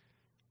closer.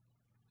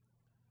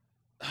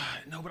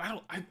 No, but I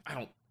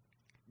don't.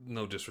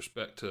 No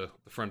disrespect to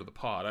the friend of the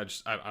pod.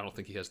 I don't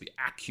think he has the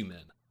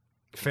acumen.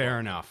 Fair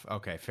enough.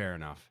 Okay, fair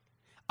enough.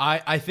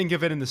 I think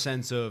of it in the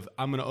sense of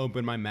I'm going to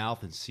open my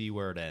mouth and see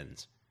where it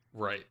ends.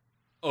 Right.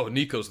 Oh,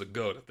 Nico's the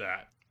GOAT at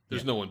that.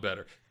 There's no one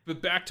better.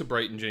 But back to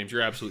Brighton, James.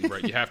 You're absolutely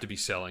right. You have to be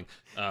selling.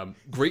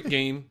 Great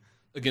game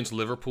against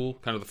Liverpool,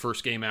 kind of the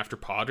first game after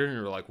Potter, and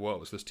you're like,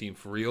 whoa, is this team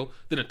for real?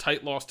 Then a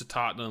tight loss to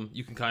Tottenham.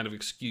 You can kind of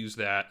excuse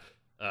that.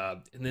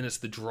 And then it's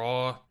the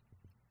draw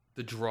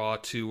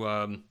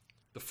to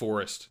the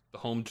Forest, the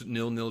home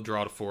 0-0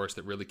 draw to Forest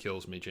that really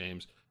kills me,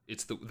 James.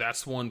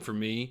 That's one for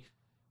me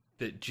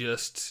that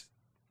just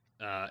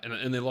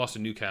and they lost to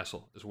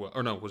Newcastle as well.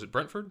 Or no, was it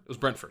Brentford? It was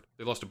Brentford.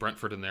 They lost to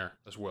Brentford in there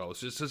as well. It's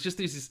just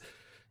these.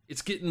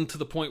 It's getting to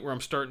the point where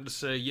I'm starting to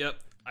say, yep,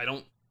 I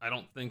don't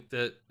think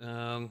that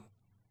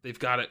they've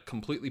got it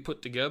completely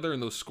put together,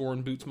 and those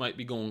scoring boots might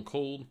be going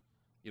cold.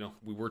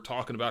 We were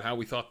talking about how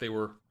we thought they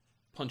were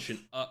punching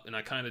up, and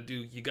I kind of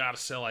do. You got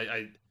to sell.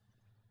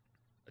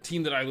 A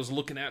team that I was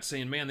looking at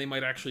saying, man, they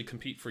might actually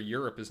compete for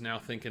Europe is now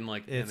thinking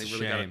like, man, they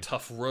really got a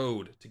tough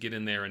road to get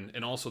in there.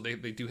 And also they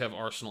do have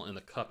Arsenal in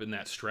the cup in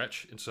that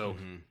stretch. And so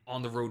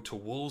on the road to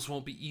Wolves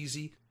won't be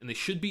easy. And they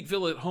should beat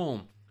Villa at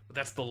home. But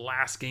that's the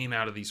last game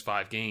out of these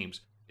 5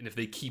 games. And if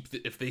they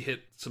if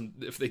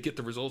they get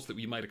the results that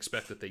we might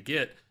expect that they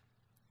get,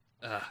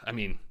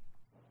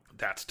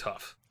 that's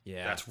tough.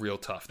 Yeah. That's real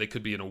tough. They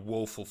could be in a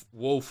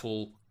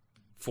woeful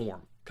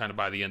form kind of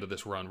by the end of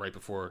this run right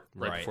before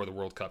the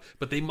World Cup.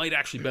 But they might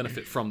actually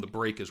benefit from the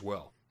break as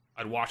well.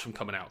 I'd watch them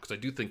coming out because I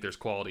do think there's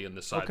quality in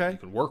this side that you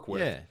can work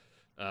with.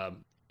 Yeah.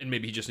 And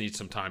maybe he just needs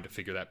some time to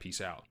figure that piece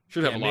out.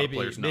 Should have a lot of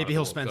players now. Maybe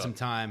he'll spend some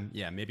time.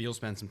 Yeah, maybe he'll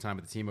spend some time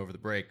with the team over the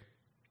break.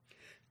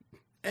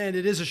 And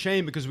it is a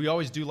shame because we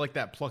always do like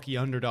that plucky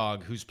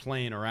underdog who's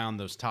playing around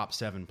those top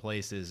 7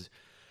 places.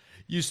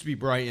 Used to be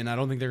Brighton. I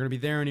don't think they're going to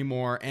be there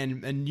anymore.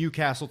 And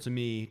Newcastle, to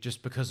me,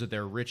 just because of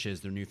their riches,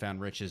 their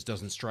newfound riches,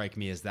 doesn't strike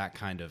me as that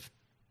kind of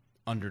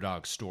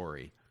underdog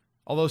story.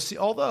 Although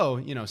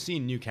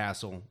seeing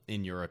Newcastle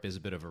in Europe is a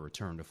bit of a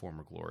return to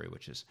former glory,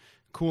 which is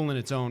cool in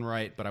its own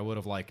right. But I would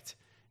have liked,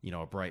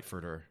 a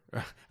Brighton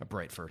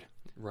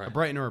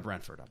or a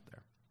Brentford up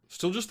there.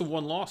 Still just the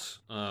one loss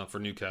for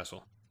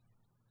Newcastle.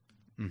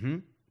 Mm-hmm.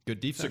 Good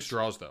defense. 6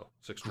 draws though.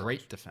 6 draws.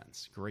 Great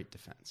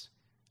defense.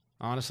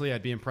 Honestly,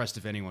 I'd be impressed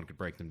if anyone could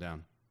break them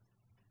down.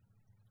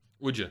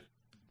 Would you?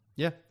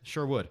 Yeah,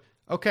 sure would.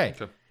 Okay.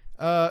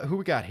 Who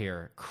we got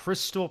here?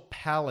 Crystal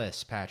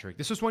Palace, Patrick.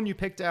 This was one you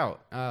picked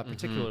out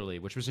particularly,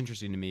 which was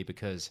interesting to me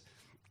because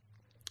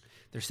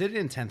they're sitting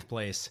in 10th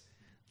place.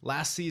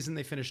 Last season,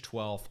 they finished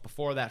 12th.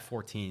 Before that,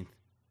 14th.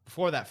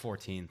 Before that,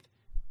 14th.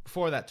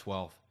 Before that,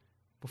 12th.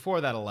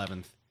 Before that,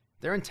 11th.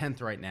 They're in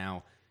 10th right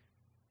now.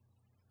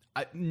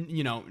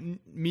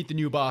 Meet the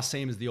new boss,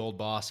 same as the old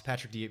boss.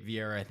 Patrick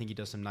Vieira, I think he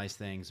does some nice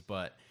things,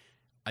 but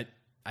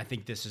I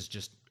think this is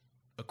just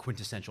a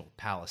quintessential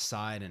Palace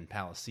side and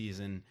Palace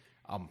season.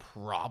 I'm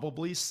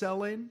probably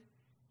selling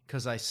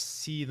because I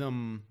see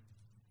them,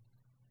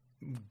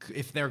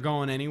 if they're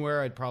going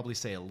anywhere, I'd probably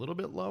say a little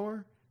bit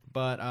lower,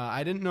 but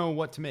I didn't know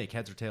what to make,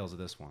 heads or tails of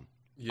this one,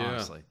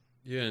 honestly.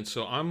 Yeah, and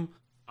so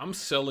I'm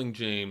selling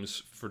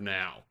James for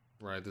now.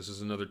 Right, this is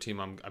another team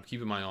I'm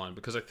keeping my eye on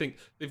because I think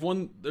they've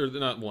won. They're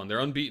not won. They're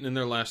unbeaten in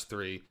their last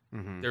 3.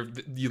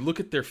 Mm-hmm. You look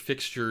at their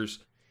fixtures.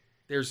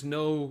 There's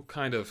no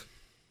kind of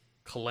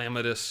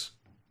calamitous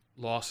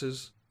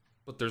losses,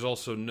 but there's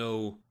also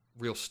no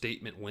real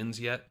statement wins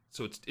yet.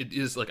 So it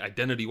is like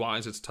identity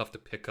wise, it's tough to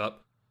pick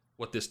up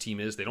what this team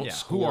is. They don't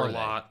score a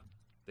lot.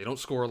 They don't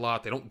score a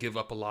lot. They don't give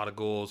up a lot of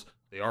goals.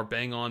 They are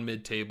bang on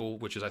mid table,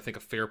 which is I think a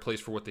fair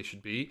place for what they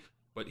should be.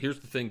 But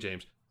here's the thing,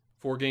 James: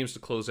 4 games to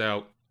close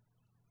out.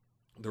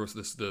 There was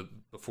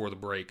before the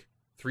break,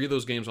 3 of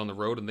those games on the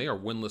road, and they are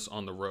winless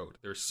on the road.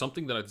 There's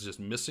something that is just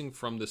missing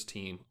from this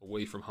team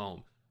away from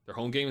home. Their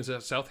home game is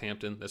at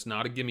Southampton. That's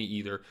not a gimme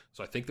either.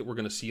 So I think that we're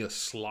going to see a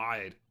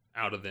slide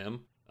out of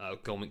them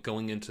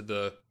going into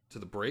the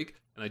break.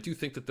 And I do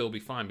think that they'll be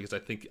fine because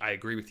I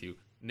agree with you.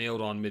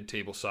 Nailed on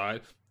mid-table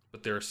side,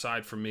 but they're a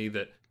side for me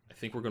that I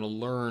think we're going to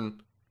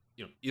learn.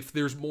 If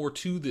there's more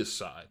to this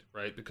side,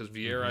 right? Because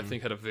Vieira, I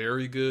think, had a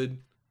very good,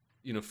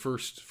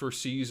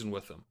 first season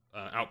with them.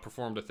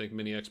 Outperformed, I think,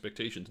 many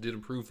expectations. Did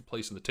improve the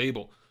place in the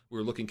table. We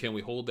were looking, can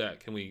we hold that?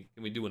 Can we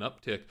do an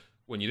uptick?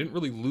 When you didn't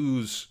really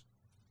lose,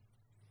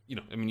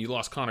 you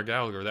lost Conor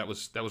Gallagher. That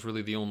was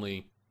really the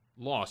only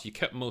loss. You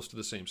kept most of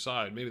the same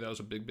side. Maybe that was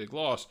a big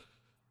loss,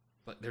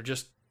 but they're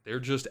just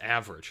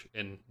average,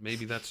 and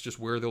maybe that's just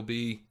where they'll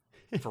be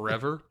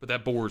forever. But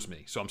that bores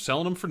me, so I'm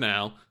selling them for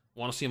now.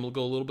 Want to see them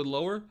go a little bit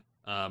lower,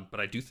 but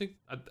I do think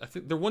I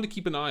think they're one to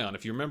keep an eye on.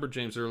 If you remember,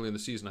 James, early in the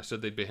season, I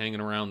said they'd be hanging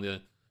around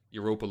the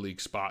Europa League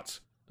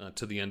spots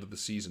to the end of the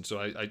season. So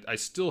I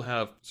still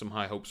have some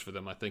high hopes for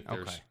them. I think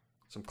there's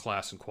some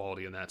class and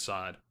quality in that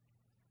side.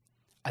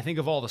 I think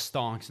of all the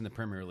stonks in the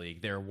Premier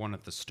League, they're one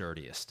of the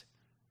sturdiest.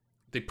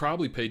 They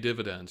probably pay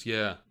dividends,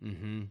 yeah.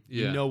 Mm-hmm.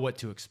 Yeah. You know what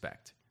to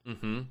expect.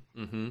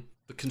 The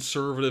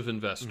conservative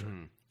investor.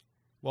 Mm-hmm.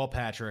 Well,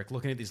 Patrick,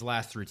 looking at these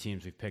last 3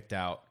 teams we've picked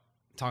out,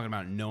 talking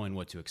about knowing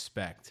what to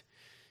expect.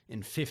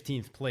 In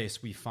 15th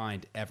place, we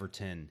find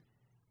Everton.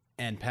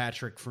 And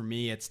Patrick, for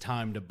me, it's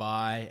time to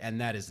buy, and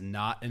that is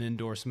not an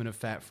endorsement of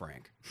Fat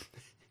Frank.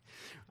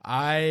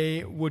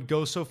 I would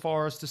go so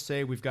far as to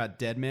say we've got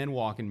Dead Man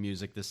Walking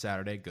music this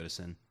Saturday at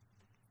Goodison.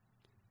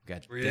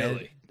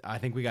 Really? I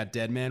think we got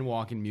Dead Man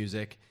Walking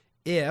music.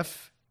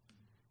 If,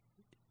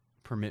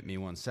 permit me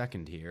 1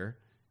 second here,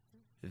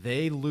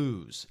 they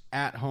lose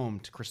at home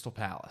to Crystal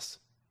Palace.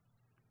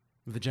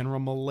 The general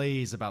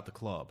malaise about the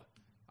club.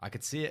 I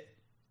could see it.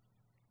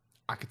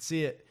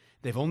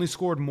 They've only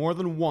scored more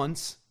than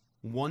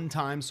one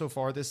time so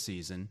far this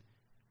season.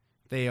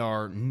 They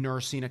are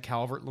nursing a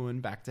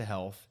Calvert-Lewin back to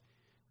health,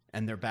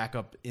 and their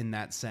backup in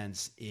that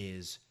sense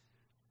is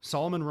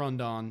Solomon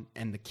Rondon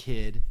and the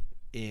kid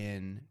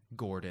in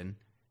Gordon.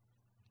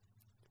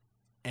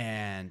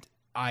 And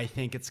I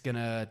think it's going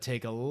to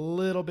take a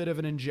little bit of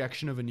an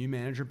injection of a new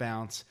manager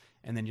bounce,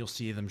 and then you'll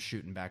see them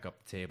shooting back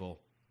up the table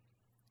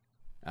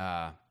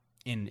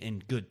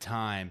in good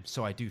time.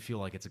 So I do feel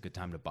like it's a good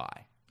time to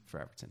buy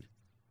for Everton.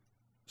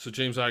 So,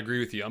 James, I agree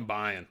with you. I'm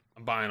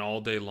buying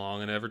all day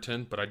long in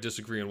Everton, but I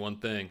disagree on one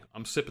thing.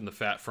 I'm sipping the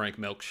Fat Frank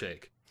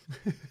milkshake.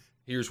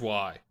 Here's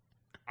why.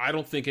 I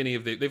don't think any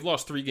of they've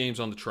lost 3 games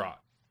on the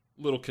trot.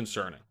 Little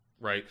concerning,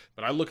 right?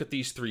 But I look at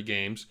these 3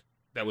 games.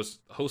 That was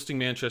hosting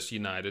Manchester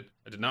United.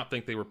 I did not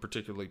think they were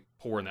particularly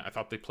poor in that. I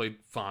thought they played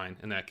fine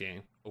in that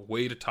game.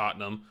 Away to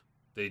Tottenham,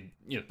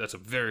 that's a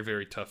very,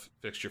 very tough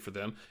fixture for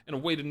them. And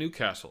away to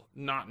Newcastle,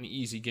 not an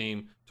easy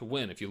game to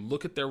win. If you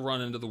look at their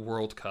run into the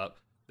World Cup,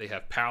 they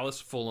have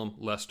Palace, Fulham,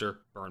 Leicester,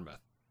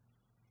 Bournemouth.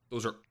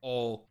 Those are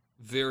all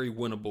very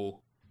winnable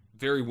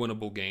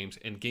games,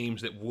 and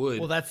games that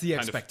would that's the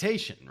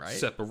expectation, right?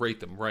 Separate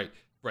them, right.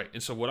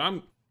 And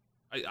so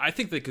I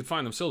think they could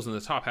find themselves in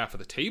the top half of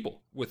the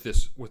table with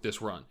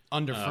this run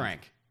under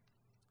Frank.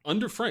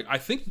 Under Frank, I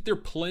think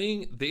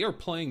that they are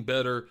playing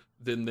better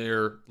than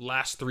their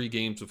last 3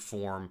 games of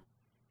form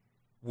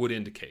would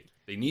indicate.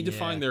 They need to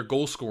find their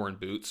goal scoring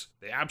boots.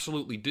 They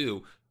absolutely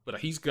do, but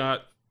he's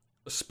got.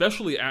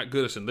 Especially at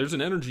Goodison, there's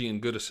an energy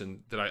in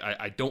Goodison that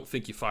I don't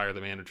think you fire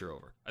the manager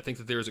over. I think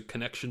that there's a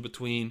connection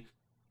between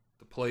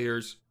the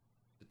players,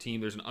 the team.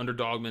 There's an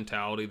underdog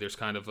mentality. There's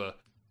kind of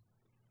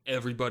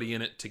everybody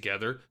in it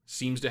together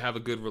seems to have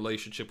a good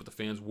relationship with the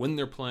fans when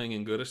they're playing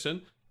in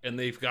Goodison. and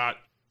they've got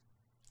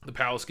the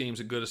Palace games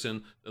at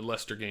Goodison, the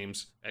Leicester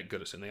games at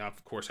Goodison. They,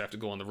 of course, have to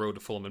go on the road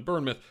to Fulham and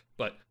Bournemouth,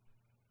 but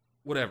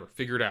whatever.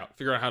 Figure it out.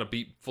 Figure out how to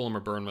beat Fulham or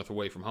Bournemouth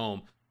away from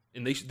home,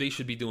 and they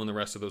should be doing the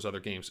rest of those other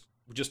games.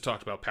 We just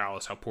talked about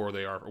Palace, how poor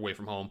they are away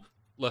from home.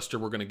 Leicester,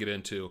 we're going to get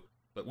into,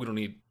 but we don't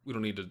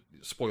need to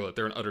spoil it.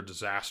 They're an utter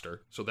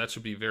disaster, so that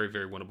should be a very,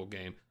 very winnable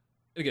game.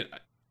 And again,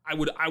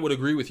 I would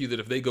agree with you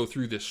that if they go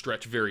through this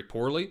stretch very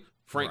poorly,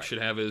 Frank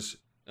should have his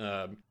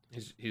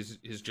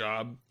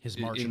job, his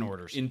marching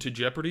orders into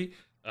jeopardy.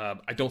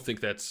 I don't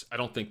think that's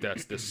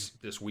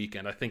this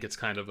weekend. I think it's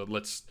kind of at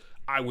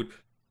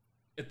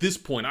this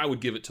point I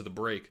would give it to the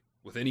break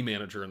with any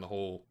manager in the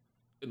whole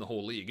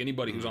league.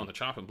 Anybody who's on the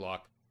chopping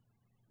block,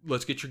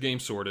 let's get your game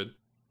sorted,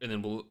 and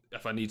then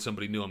if I need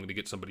somebody new, I'm going to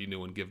get somebody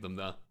new and give them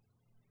the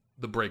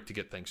break to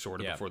get things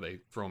sorted before they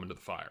throw them into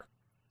the fire.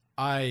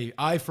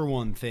 I for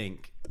one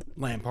think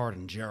Lampard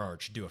and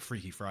Gerrard should do a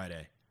Freaky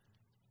Friday.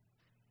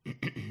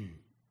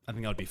 I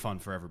think that would be fun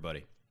for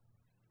everybody.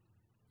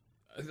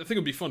 I think it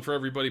would be fun for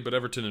everybody but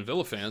Everton and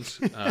Villa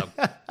fans.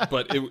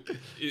 But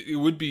it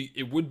would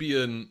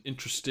be an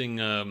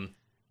interesting.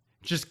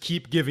 Just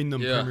keep giving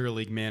them Premier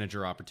League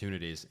manager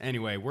opportunities.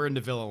 Anyway, we're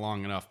into Villa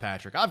long enough,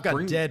 Patrick. I've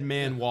got Dead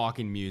Man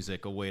Walking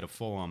music away to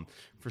Fulham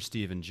for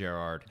Steven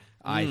Gerrard.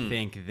 I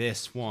think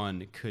this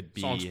one could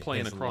be songs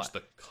playing across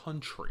the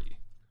country.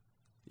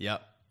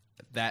 Yep,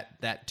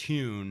 that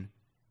tune,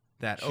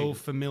 that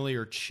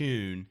familiar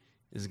tune,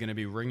 is going to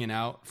be ringing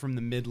out from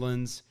the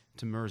Midlands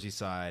to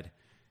Merseyside.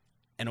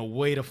 And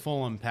away to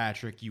Fulham,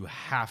 Patrick, you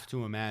have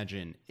to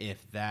imagine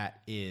if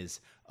that is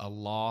a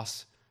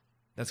loss,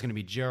 that's going to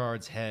be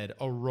Gerrard's head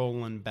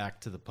a-rolling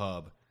back to the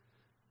pub.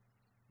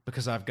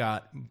 Because I've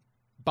got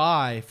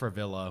bye for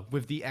Villa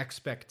with the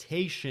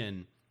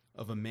expectation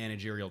of a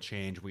managerial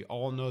change. We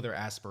all know their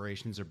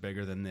aspirations are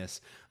bigger than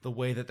this. The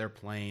way that they're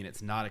playing,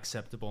 it's not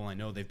acceptable. I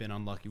know they've been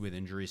unlucky with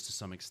injuries to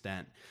some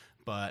extent,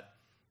 but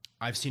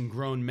I've seen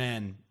grown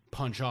men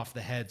punch off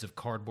the heads of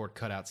cardboard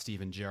cutout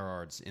Steven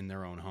Gerrards in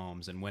their own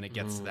homes. And when it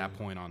gets to that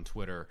point on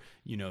Twitter,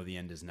 you know the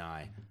end is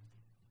nigh.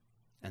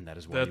 And that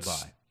is why you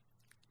buy.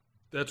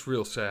 That's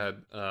real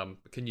sad.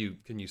 Can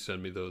you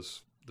send me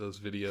those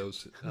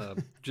videos?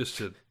 Just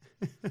to,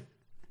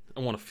 I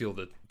want to feel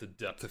the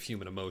depth of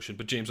human emotion.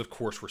 But James, of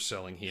course, we're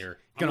selling here.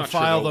 Gonna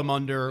file them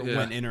under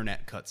when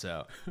internet cuts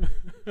out.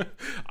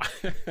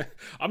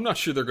 I'm not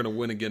sure they're going to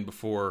win again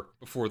before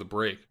the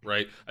break,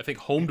 right? I think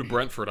home to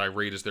Brentford I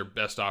rate as their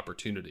best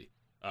opportunity.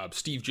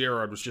 Steve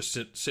Gerrard was just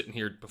sitting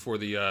here before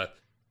the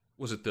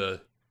was it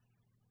the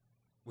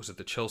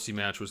Chelsea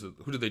match?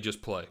 Who did they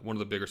just play? One of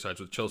the bigger sides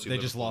with Chelsea. They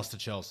just lost to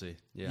Chelsea.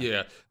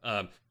 Yeah.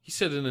 He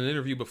said in an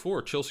interview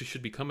before, Chelsea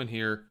should be coming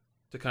here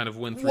to kind of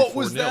win 3-4-0. What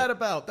was that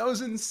about? That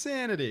was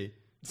insanity.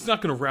 It's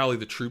not going to rally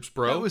the troops,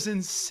 bro. That was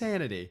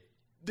insanity.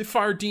 They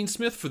fired Dean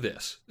Smith for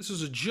this. This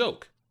is a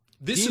joke.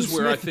 This is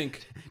where I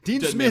think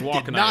Dean Smith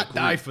did not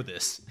die for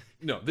this.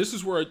 No, this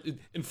is where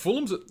in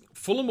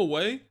Fulham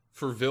away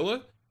for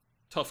Villa,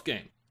 tough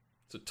game.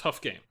 It's a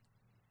tough game.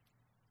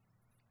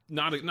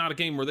 Not a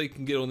game where they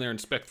can get on there and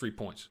spec 3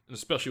 points, and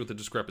especially with the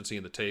discrepancy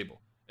in the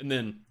table. And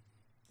then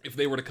if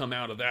they were to come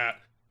out of that,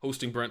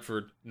 hosting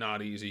Brentford,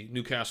 not easy.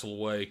 Newcastle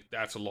away,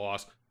 that's a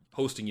loss.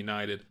 Hosting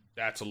United,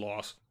 that's a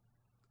loss.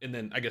 And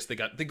then I guess they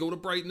go to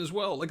Brighton as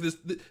well. Like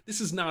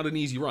this is not an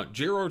easy run.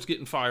 Gerrard's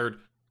getting fired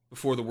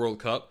before the World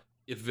Cup.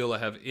 If Villa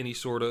have any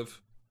sort of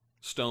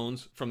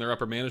stones from their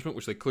upper management,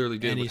 which they clearly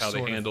did with how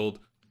they handled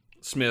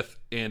Smith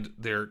and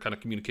their kind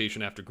of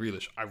communication after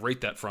Grealish, I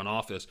rate that front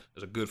office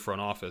as a good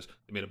front office.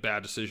 They made a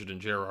bad decision in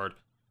Gerrard,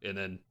 and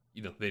then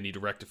they need to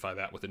rectify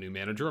that with a new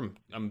manager.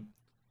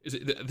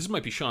 This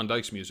might be Sean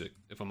Dyche's music,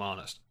 if I'm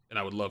honest, and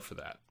I would love for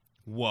that.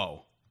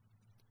 Whoa.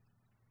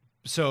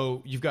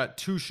 So you've got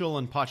Tuchel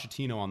and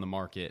Pochettino on the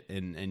market,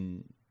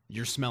 and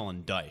you're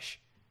smelling Dyche.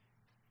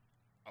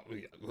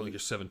 Well, you're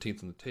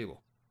 17th in the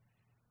table.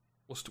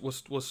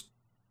 What's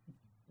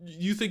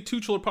you think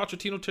Tuchel or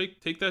Pochettino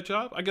take that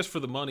job? I guess for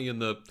the money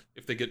and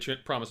if they get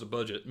promised a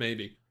budget,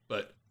 maybe.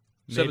 But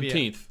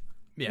 17th.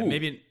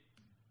 Maybe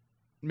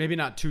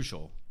not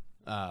Tuchel.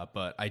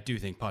 But I do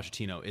think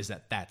Pochettino is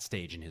at that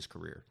stage in his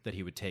career that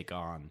he would take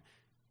on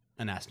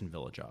an Aston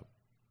Villa job.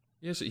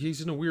 Yes, he's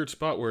in a weird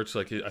spot where it's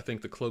like I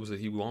think the clubs that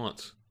he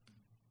wants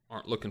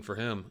aren't looking for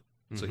him,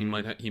 so he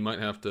might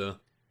have to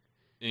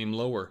aim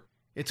lower.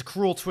 It's a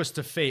cruel twist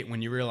of fate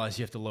when you realize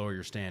you have to lower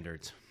your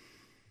standards.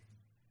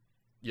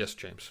 Yes,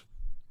 James.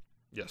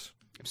 Yes.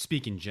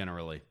 Speaking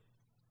generally.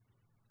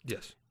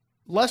 Yes.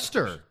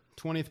 Leicester,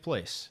 20th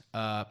place.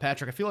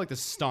 Patrick, I feel like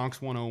this is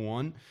Stonks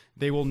 101.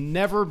 They will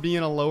never be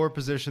in a lower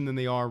position than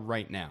they are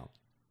right now.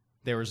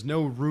 There is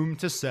no room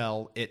to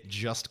sell. It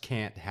just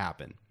can't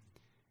happen.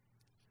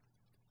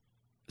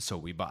 So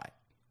we buy.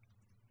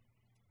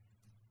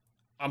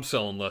 I'm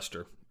selling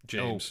Leicester,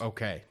 James. Oh,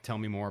 okay. Tell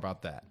me more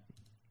about that.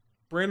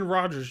 Brandon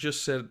Rodgers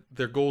just said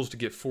their goal is to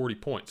get 40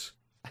 points.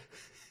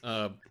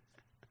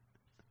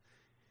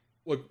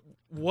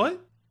 What?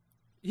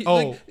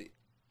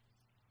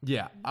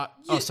 Yeah.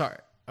 Sorry.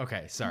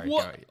 Okay, sorry.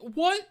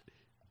 What?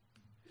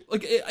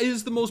 Like, it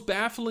is the most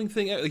baffling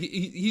thing. Like,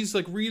 he's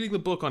like reading the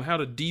book on how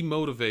to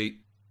demotivate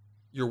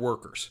your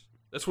workers.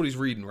 That's what he's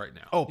reading right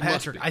now. Oh,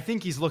 Patrick, I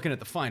think he's looking at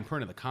the fine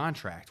print of the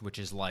contract, which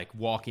is like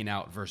walking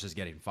out versus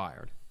getting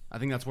fired. I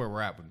think that's where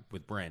we're at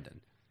with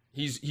Brandon.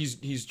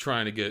 He's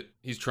trying to get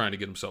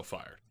himself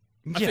fired.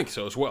 I think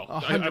so as well.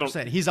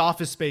 100%. He's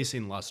office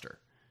spacing Luster.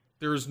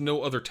 There is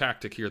no other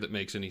tactic here that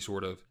makes any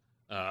sort of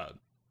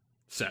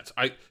sense.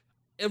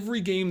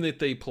 Every game that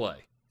they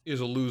play is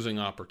a losing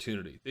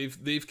opportunity.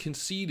 They've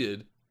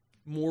conceded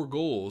more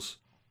goals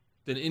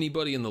than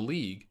anybody in the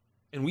league,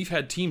 and we've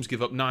had teams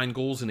give up 9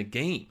 goals in a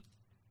game.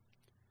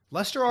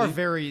 Leicester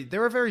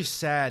they're a very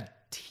sad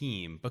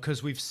team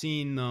because we've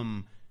seen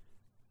them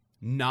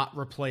not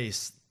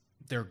replace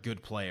their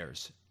good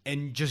players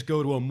and just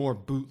go to a more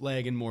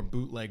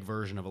bootleg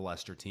version of a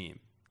Leicester team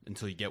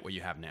until you get what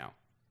you have now.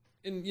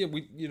 And yeah,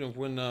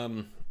 when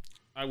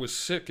I was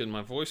sick and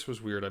my voice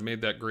was weird, I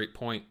made that great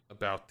point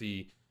about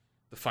the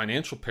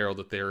financial peril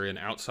that they're in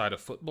outside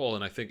of football,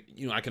 and I think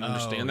I can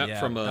understand that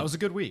from that was a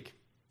good week.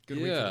 Good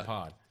week for the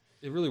pod.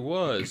 It really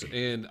was,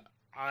 and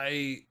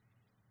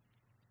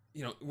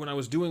when I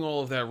was doing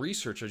all of that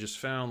research, I just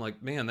found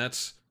like, man,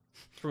 that's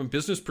from a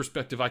business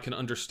perspective, I can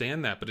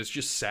understand that, but it's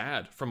just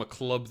sad from a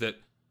club that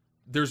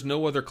there's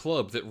no other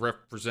club that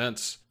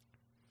represents,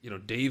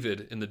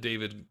 David in the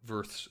David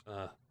versus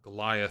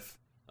Goliath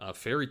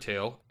fairy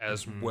tale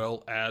as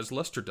well as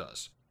Leicester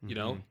does,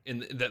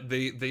 and that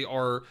they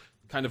are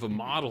kind of a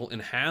model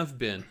and have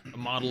been a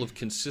model of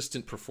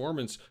consistent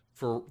performance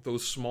for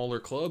those smaller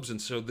clubs. And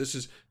so this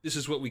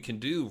is what we can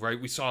do, right?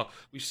 We've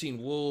seen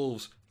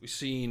Wolves, we've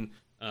seen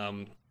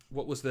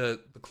what was the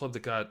club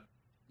that got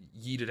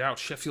yeeted out?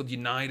 Sheffield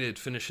United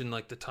finishing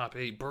like the top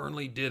 8.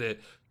 Burnley did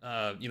it.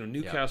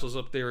 Newcastle's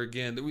up there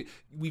again.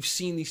 We've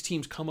seen these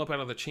teams come up out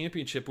of the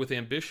championship with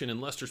ambition,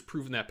 and Leicester's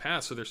proven that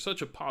path. So they're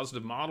such a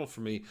positive model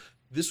for me.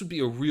 This would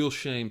be a real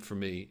shame for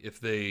me if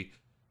they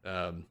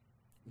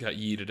got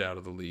yeeted out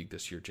of the league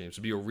this year, James.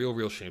 It'd be a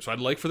real shame. So I'd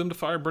like for them to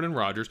fire Brendan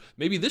Rodgers.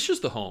 Maybe this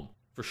is the home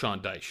for Sean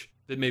Dyche.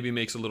 That maybe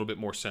makes a little bit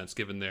more sense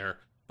given their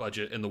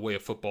budget and the way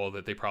of football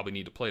that they probably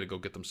need to play to go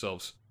get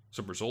themselves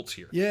some results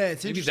here. Yeah,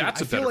 it's maybe interesting.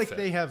 That's a I feel better like fit.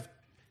 they have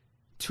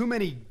too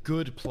many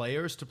good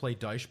players to play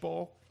Dyche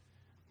ball,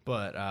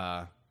 but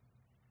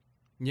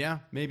yeah,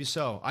 maybe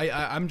so.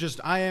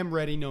 I am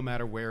ready no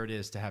matter where it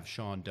is to have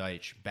Sean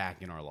Dyche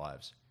back in our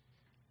lives.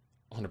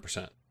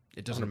 100%.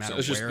 It doesn't 100%. matter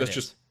That's where it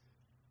is.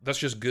 That's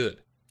just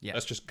good. Yeah.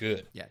 That's just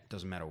good. Yeah, it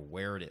doesn't matter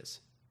where it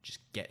is. Just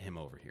get him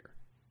over here.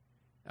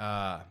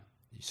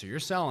 So you're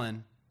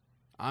selling.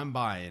 I'm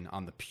buying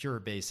on the pure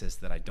basis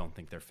that I don't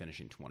think they're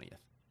finishing 20th.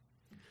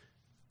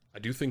 I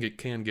do think it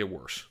can get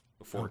worse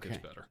before it gets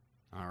better.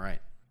 All right.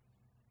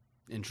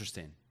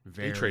 Interesting.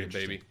 Very Day trading,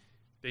 interesting. baby.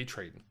 Day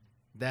trading.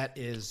 That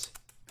is...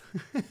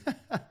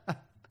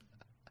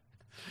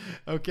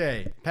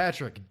 Okay,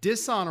 Patrick,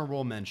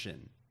 dishonorable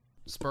mention.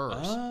 Spurs.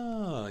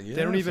 Ah, yeah.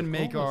 They don't even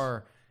make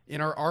in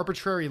our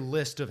arbitrary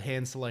list of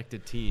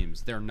hand-selected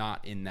teams, they're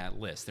not in that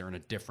list. They're in a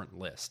different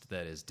list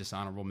that is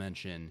dishonorable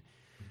mention.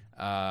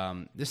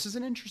 This is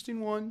an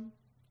interesting one.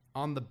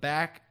 On the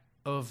back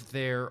of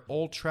their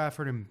Old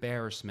Trafford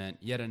embarrassment,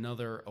 yet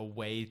another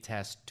away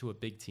test to a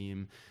big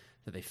team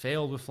that they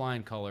failed with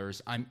flying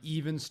colors. I'm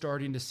even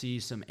starting to see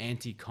some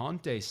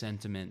anti-Conte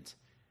sentiment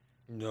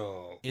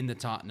in the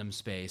Tottenham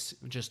space,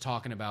 just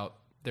talking about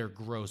their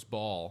gross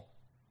ball.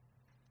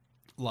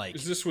 Like,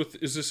 is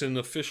this in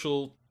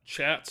official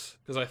chats?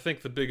 Because I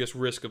think the biggest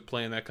risk of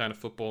playing that kind of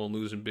football and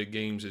losing big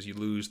games is you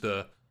lose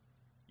the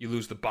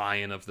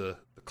buy-in of the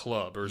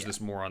club, or is this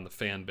more on the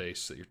fan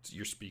base that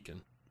you're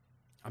speaking?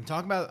 I'm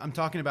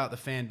talking about the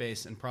fan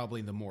base and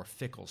probably the more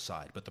fickle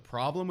side. But the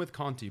problem with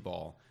Conte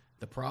ball,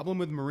 the problem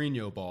with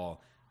Mourinho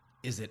ball,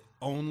 is it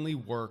only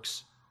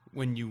works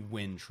when you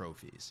win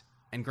trophies.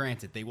 And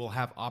granted, they will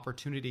have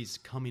opportunities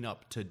coming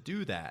up to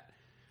do that.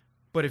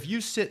 But if you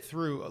sit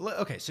through,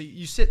 so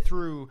you sit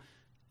through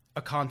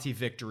a Conte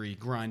victory,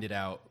 grind it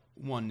out,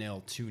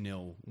 1-0,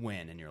 2-0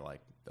 win, and you're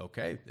like,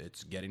 okay,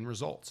 it's getting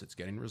results. It's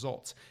getting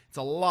results. It's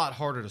a lot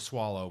harder to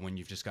swallow when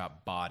you've just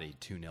got bodied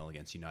 2-0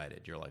 against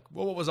United. You're like,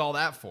 well, what was all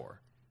that for?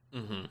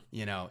 Mm-hmm.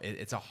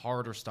 It's a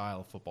harder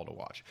style of football to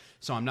watch.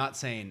 So I'm not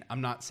saying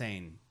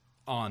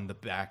on the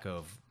back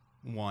of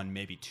one,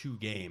 maybe 2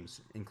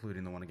 games,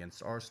 including the one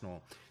against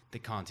Arsenal,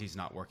 that Conte's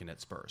not working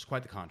at Spurs.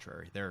 Quite the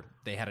contrary.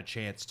 They had a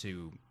chance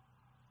to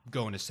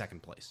go into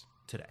second place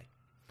today.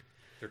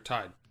 They're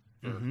tied.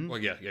 Well,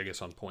 yeah, I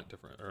guess on point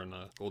different or on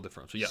goal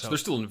difference. So yes, they're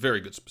still in a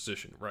very good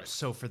position, right?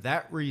 So for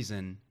that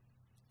reason,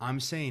 I'm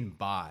saying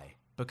buy,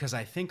 because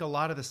I think a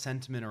lot of the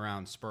sentiment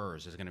around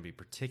Spurs is going to be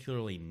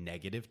particularly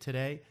negative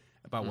today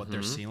about what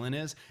their ceiling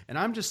is. And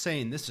I'm just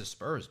saying, this is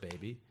Spurs,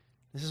 baby.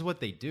 This is what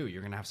they do.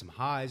 You're going to have some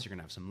highs, you're going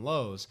to have some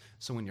lows.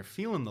 So when you're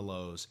feeling the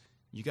lows,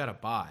 you got to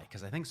buy,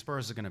 because I think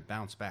Spurs are going to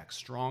bounce back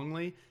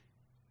strongly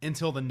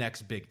until the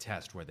next big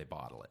test where they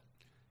bottle it.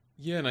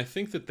 Yeah, and I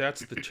think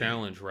that's the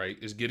challenge, right?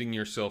 Is getting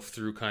yourself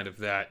through kind of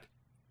that,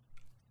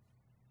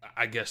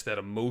 I guess, that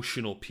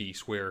emotional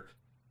piece where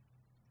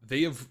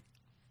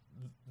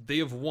they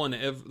have won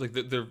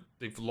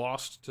they've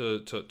lost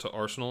to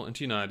Arsenal and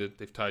to United.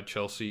 They've tied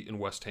Chelsea and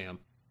West Ham.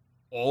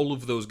 All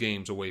of those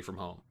games away from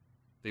home.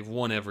 They've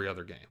won every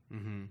other game.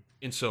 Mm-hmm.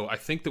 And so I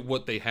think that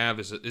what they have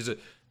is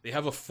they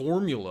have a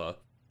formula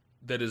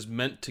that is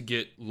meant to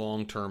get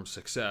long-term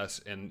success.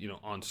 And,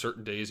 on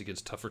certain days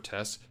against tougher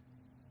tests,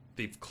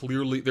 they're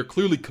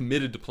clearly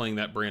committed to playing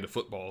that brand of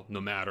football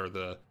no matter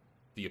the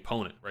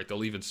opponent, right?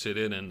 They'll even sit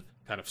in and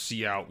kind of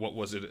see out what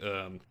was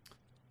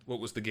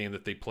the game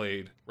that they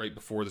played right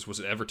before this. Was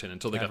it Everton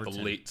until they got the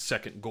late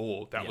second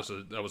goal. That was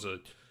a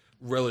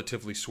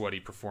relatively sweaty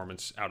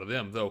performance out of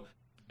them, though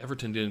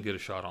Everton didn't get a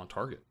shot on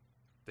target.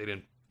 They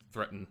didn't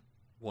threaten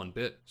one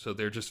bit. So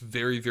they're just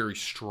very, very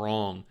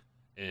strong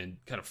and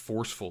kind of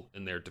forceful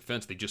in their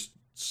defense. They just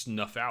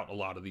snuff out a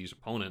lot of these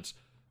opponents,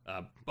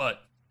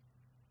 but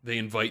they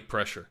invite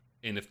pressure.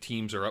 And if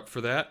teams are up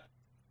for that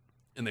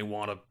and they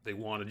want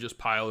to just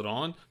pile it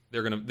on,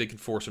 they can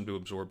force them to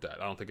absorb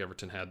that. I don't think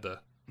Everton had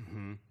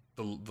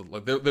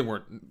they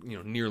weren't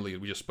nearly,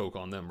 we just spoke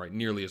on them, right,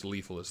 nearly as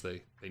lethal as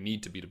they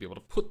need to be able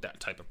to put that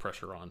type of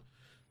pressure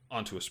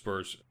onto a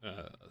Spurs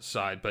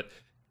side. But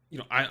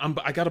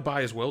I got to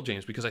buy as well,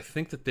 James, because I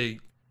think that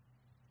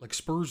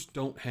Spurs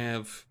don't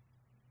have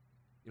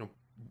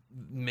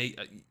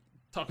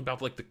talk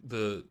about like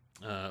the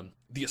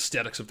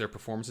aesthetics of their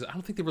performances. I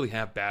don't think they really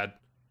have bad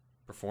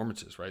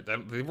performances, right?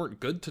 They weren't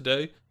good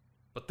today,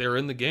 but they're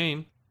in the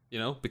game,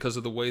 because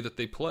of the way that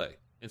they play.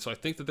 And so I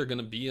think that they're going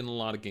to be in a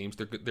lot of games.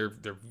 They're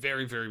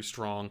very, very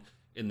strong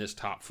in this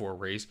top four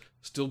race.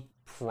 Still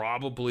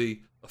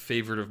probably a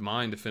favorite of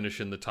mine to finish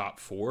in the top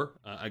four.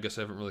 I guess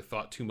I haven't really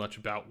thought too much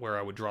about where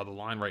I would draw the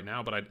line right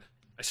now, but I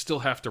still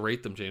have to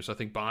rate them, James. So I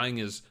think buying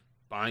is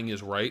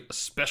right,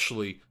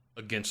 especially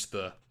against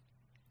the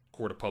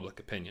court of public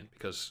opinion,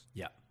 because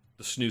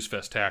the snooze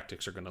fest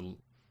tactics are going to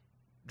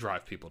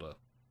drive people to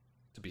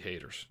be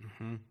haters.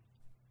 Mm-hmm.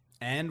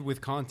 And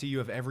with Conte, you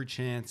have every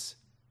chance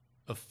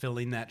of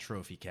filling that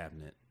trophy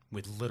cabinet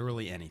with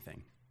literally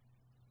anything.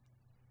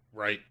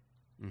 Right.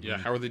 Mm-hmm. Yeah.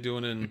 How are they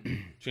doing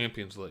in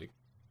Champions League?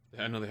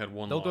 I know they had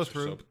one. They'll go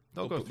through.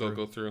 So. They'll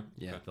go through.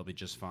 Yeah, okay. They'll be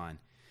just fine.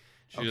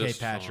 Just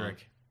Patrick.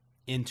 Fine.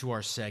 Into our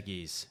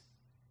seggies.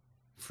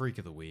 Freak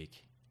of the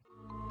week.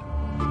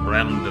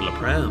 Bram de la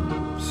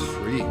Pram's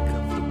Freak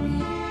of the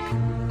Week.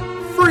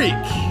 Freak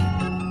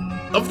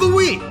of the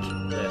week.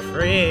 The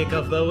freak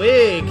of the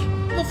week.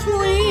 The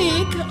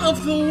Freak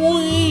of the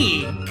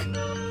Week.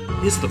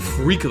 It's the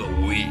Freak of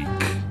the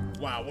Week.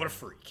 Wow, what a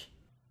freak.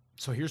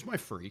 So here's my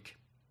freak.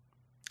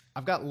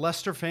 I've got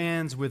Leicester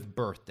fans with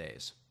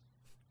birthdays.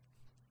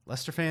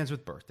 Leicester fans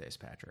with birthdays,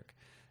 Patrick.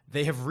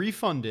 They have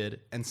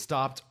refunded and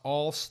stopped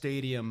all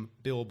stadium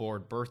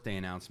billboard birthday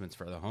announcements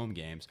for the home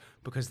games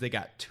because they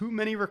got too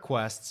many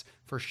requests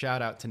for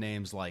shout out to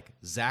names like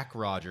Zach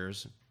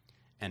Rogers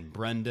and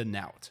Brenda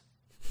Naut.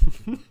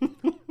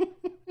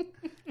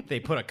 They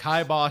put a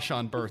kibosh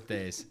on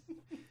birthdays.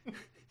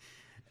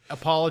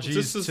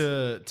 Apologies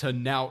to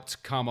Naut,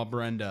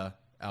 Brenda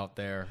out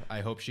there. I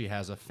hope she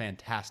has a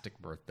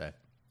fantastic birthday.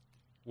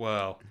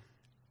 Wow.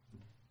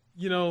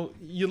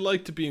 You'd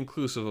like to be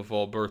inclusive of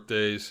all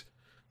birthdays.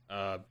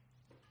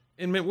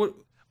 And man,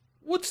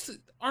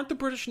 aren't the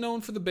British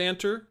known for the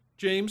banter,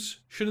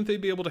 James? Shouldn't they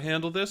be able to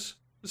handle this?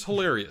 It's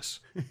hilarious.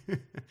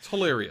 It's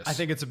hilarious. I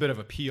think it's a bit of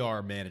a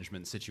PR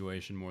management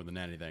situation more than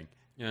anything.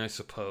 Yeah, I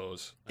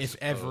suppose. If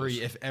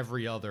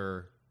every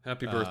other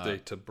happy birthday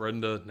to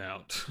Brenda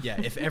Naut. Yeah,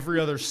 if every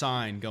other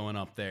sign going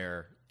up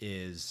there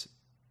is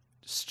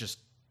just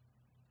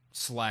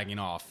slagging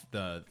off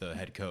the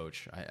head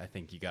coach, I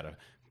think you got to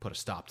put a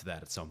stop to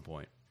that at some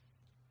point.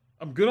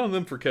 I'm good on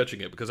them for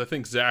catching it because I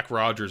think Zach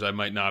Rogers I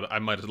might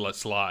have let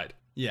slide.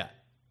 Yeah.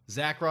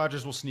 Zach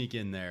Rogers will sneak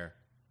in there.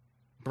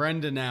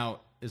 Brenda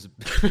Naut is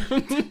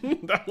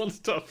that one's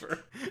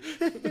tougher.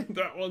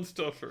 That one's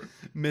tougher.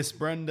 Miss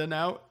Brenda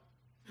Naut.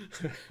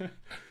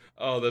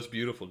 Oh, that's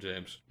beautiful,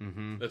 James.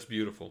 Mm-hmm. That's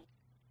beautiful.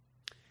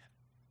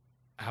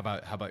 How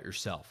about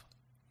yourself?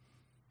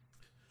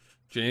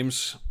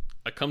 James,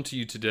 I come to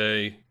you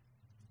today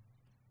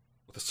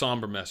with a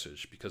somber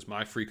message because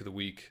my freak of the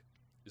week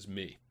is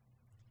me.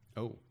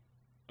 Oh.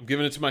 I'm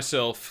giving it to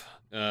myself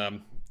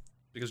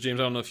because, James,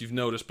 I don't know if you've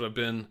noticed, but I've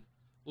been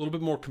a little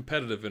bit more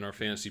competitive in our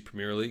Fantasy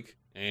Premier League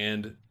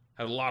and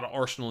had a lot of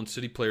Arsenal and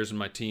City players in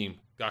my team.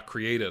 Got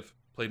creative,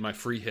 played my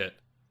free hit,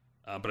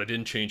 but I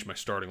didn't change my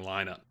starting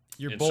lineup.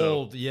 You're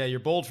bold. You're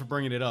bold for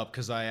bringing it up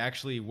because I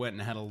actually went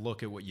and had a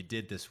look at what you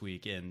did this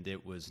week, and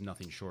it was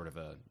nothing short of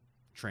a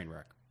train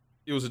wreck.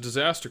 It was a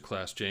disaster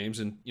class, James,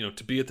 and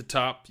to be at the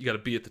top, you got to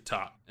be at the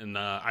top, and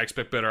I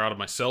expect better out of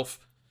myself.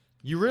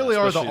 You really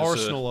are the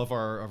Arsenal of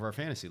our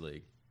fantasy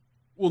league.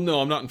 Well,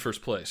 no, I'm not in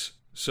first place,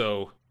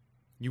 so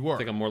you were. I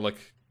think I'm more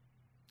like.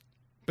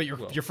 But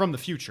you're from the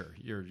future.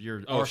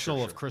 You're Arsenal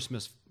sure. of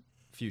Christmas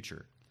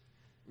future.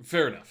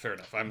 Fair enough.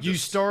 You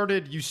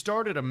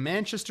started a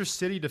Manchester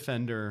City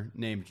defender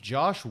named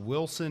Josh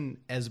Wilson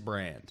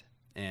Esbrand,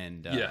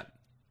 and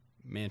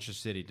Manchester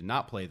City did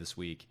not play this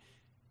week,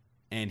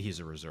 and he's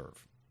a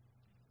reserve.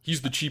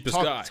 He's the cheapest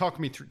guy. Talk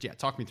me through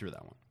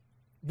that one.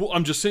 Well,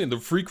 I'm just saying the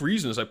freak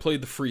reason is I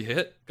played the free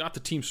hit, got the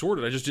team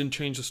sorted. I just didn't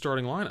change the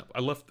starting lineup. I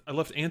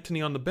left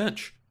Anthony on the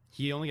bench.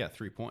 He only got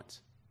 3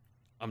 points.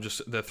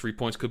 That 3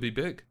 points could be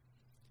big.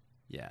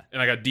 Yeah.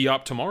 And I got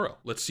Diop tomorrow.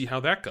 Let's see how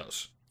that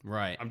goes.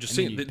 Right. I'm just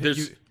And saying then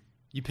there's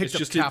you picked it's up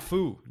just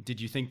Cafu.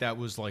 Did you think that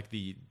was like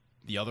the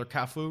other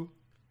Cafu?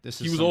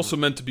 he was also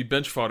meant to be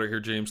bench fodder here,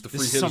 James. The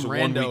free hit is a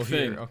 1 week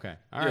thing. Okay.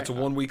 Yeah, it's a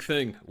 1 week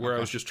thing where I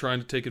was just trying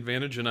to take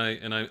advantage and I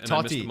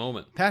missed the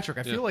moment. Patrick,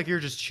 I feel like you're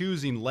just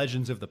choosing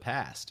legends of the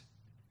past.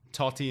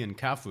 Totti and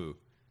Cafu.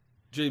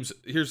 James,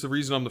 here's the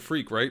reason I'm the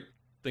freak, right?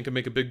 Think I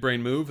make a big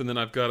brain move, and then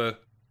I've got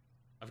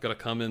to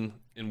come in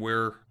and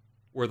wear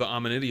the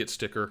I'm an idiot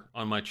sticker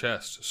on my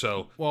chest.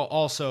 So Well,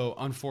 also,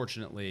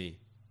 unfortunately,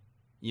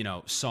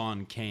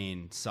 Son,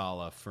 Kane,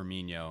 Salah,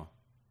 Firmino,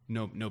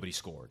 nobody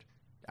scored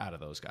out of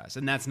those guys,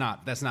 and that's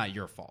not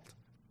your fault.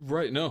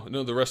 right, no,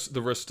 the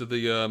rest of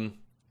the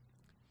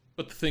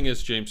But the thing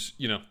is, James,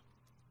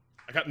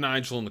 I got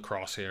Nigel in the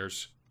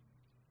crosshairs.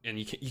 And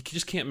you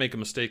just can't make a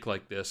mistake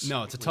like this.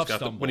 No, it's a tough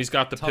stumble. When he's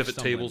got the Tough pivot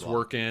tables block.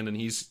 working and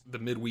he's the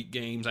midweek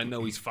games, I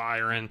know he's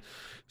firing.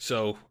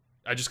 So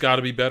I just got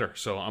to be better.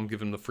 So I'm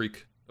giving the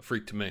freak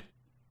to me.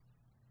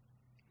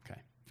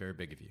 Okay, very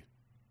big of you.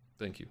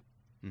 Thank you.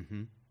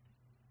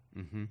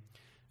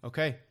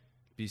 Okay,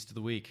 beast of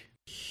the week.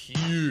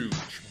 Huge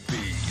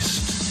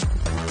beast.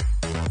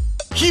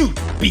 Huge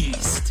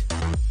beast.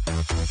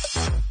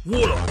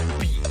 What a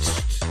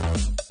beast.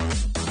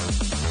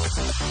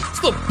 It's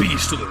the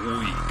beast of the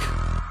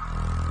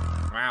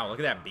week. Wow, look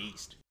at that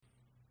beast.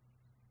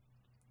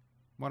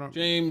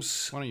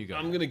 James, why don't you go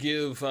I'm ahead? going to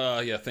give,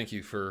 thank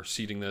you for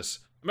seeding this.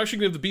 I'm actually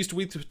going to give the beast of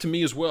the week to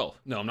me as well.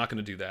 No, I'm not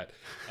going to do that.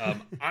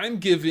 I'm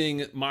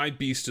giving my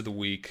beast of the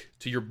week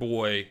to your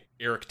boy,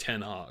 Erik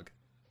ten Hag.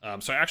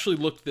 So I actually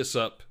looked this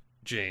up,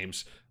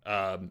 James,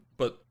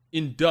 but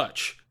in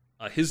Dutch,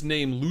 his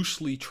name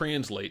loosely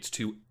translates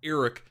to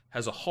Eric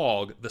has a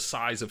hog the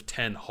size of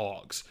 10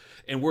 hogs.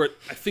 And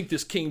I think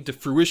this came to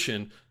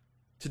fruition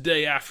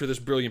today after this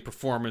brilliant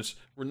performance.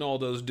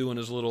 Ronaldo's doing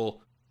his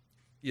little,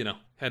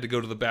 had to go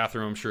to the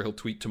bathroom. I'm sure he'll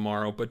tweet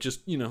tomorrow, but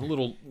just, a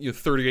little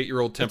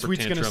 38-year-old temper The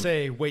tweet's tantrum. going to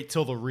say, wait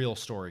till the real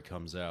story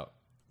comes out.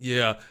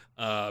 Yeah,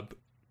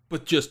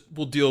 but just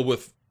we'll deal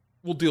with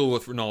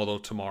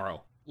Ronaldo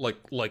tomorrow,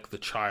 like the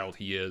child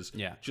he is.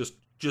 Yeah.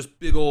 Just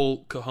big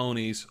old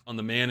cojones on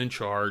the man in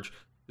charge.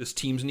 This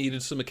team's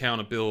needed some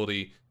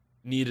accountability,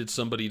 needed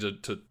somebody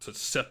to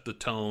set the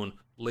tone,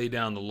 lay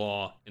down the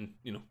law, and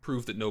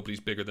prove that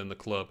nobody's bigger than the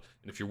club.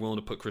 And if you're willing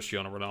to put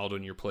Cristiano Ronaldo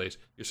in your place,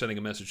 you're sending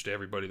a message to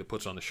everybody that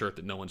puts on the shirt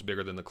that no one's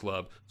bigger than the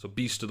club. So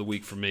beast of the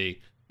week for me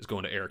is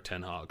going to Erik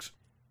ten Hag.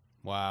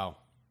 Wow.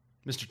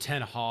 Mr.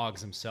 Ten Hogs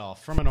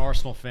himself, from an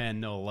Arsenal fan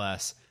no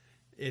less.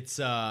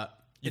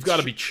 You've got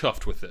to be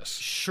chuffed with this.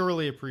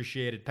 Surely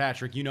appreciated.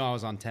 Patrick, I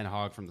was on Ten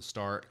Hag from the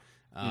start.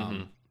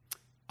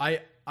 I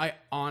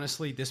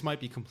honestly, this might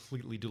be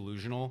completely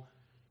delusional,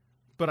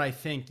 but I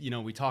think,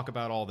 we talk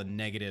about all the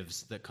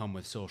negatives that come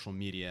with social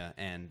media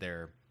and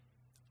their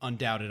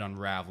undoubted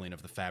unraveling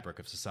of the fabric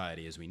of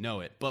society as we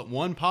know it. But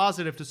one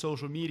positive to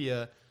social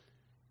media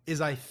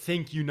is I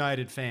think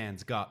United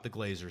fans got the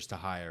Glazers to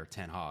hire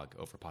Ten Hag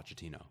over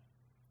Pochettino.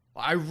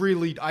 I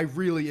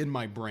really in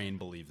my brain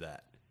believe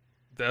that.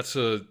 That's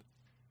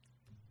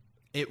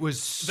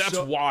That's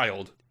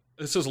wild.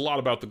 It says a lot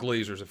about the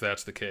Glazers if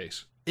that's the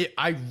case.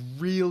 I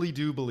really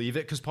do believe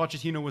it because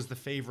Pochettino was the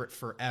favorite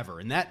forever,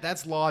 and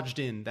that's lodged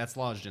in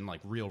like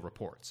real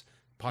reports.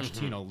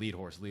 Pochettino, lead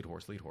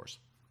horse.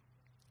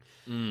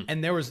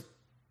 And there was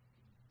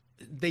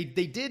they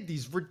did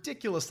these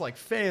ridiculous like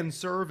fan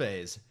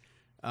surveys,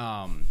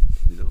 kind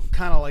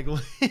of like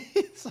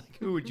it's like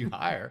who would you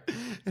hire?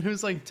 And it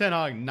was like Ten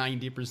Hag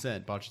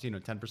 90%,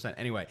 Pochettino 10%.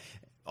 Anyway,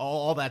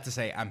 all that to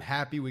say, I'm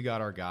happy we got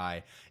our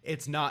guy.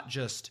 It's not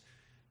just.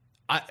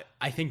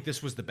 I think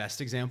this was the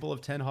best example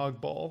of Ten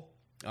Hag ball.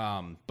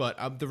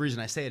 But the reason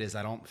I say it is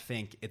I don't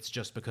think it's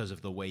just because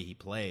of the way he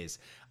plays.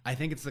 I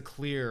think it's the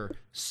clear,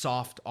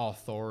 soft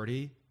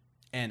authority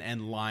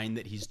and line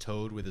that he's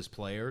towed with his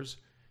players,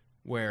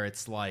 where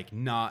it's like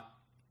not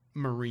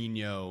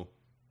Mourinho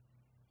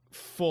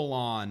full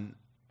on,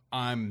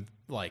 I'm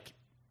like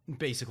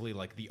basically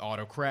like the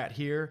autocrat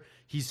here.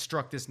 He's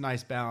struck this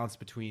nice balance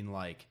between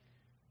like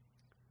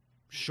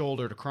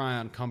shoulder to cry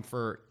on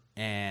comfort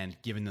and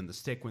giving them the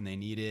stick when they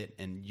need it.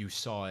 And you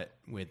saw it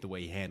with the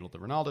way he handled the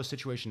Ronaldo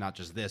situation, not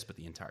just this, but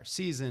the entire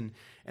season.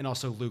 And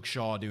also Luke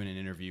Shaw doing an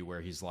interview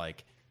where he's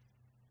like,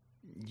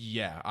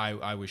 yeah,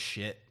 I was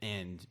shit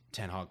and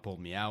Ten Hag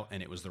pulled me out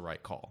and it was the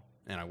right call.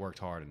 And I worked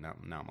hard and now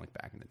I'm like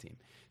back in the team.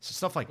 So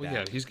stuff like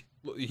that.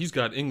 Yeah, he's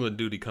got England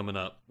duty coming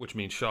up, which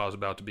means Shaw's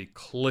about to be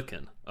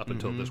clicking up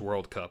until this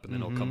World Cup, and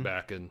then he'll come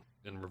back and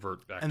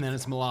revert back. And then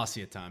it's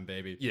Malacia time,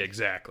 baby. Yeah,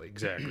 exactly.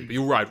 But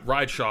you're right.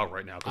 Ride Shaw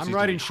right now. I'm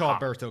riding Shaw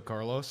Berto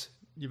Carlos.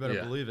 You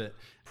better believe it.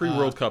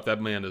 Pre-World Cup,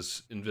 that man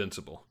is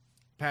invincible.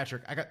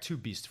 Patrick, I got two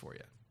beasts for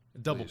you. A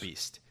double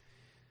beast.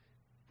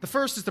 The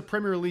first is the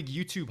Premier League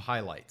YouTube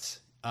highlights.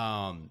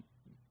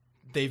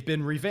 They've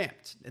been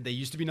revamped. They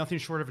used to be nothing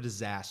short of a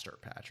disaster,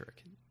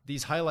 Patrick.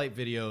 these highlight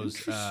videos.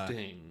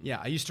 Interesting. Yeah,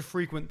 I used to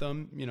frequent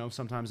them,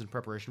 sometimes in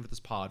preparation for this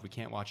pod. We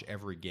can't watch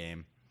every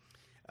game.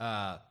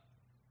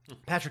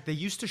 Patrick, they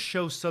used to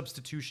show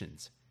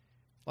substitutions.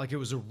 Like it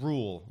was a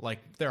rule.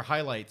 Like their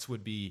highlights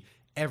would be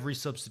every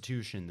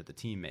substitution that the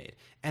team made.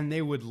 And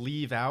they would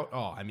leave out,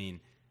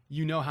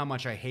 you know how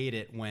much I hate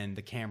it when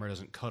the camera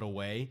doesn't cut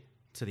away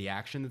to the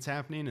action that's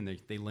happening and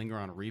they linger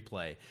on a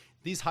replay.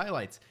 These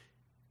highlights,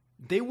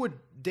 they would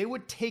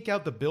take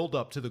out the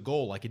build-up to the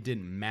goal like it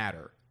didn't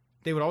matter.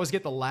 They would always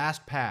get the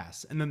last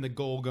pass and then the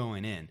goal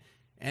going in.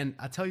 And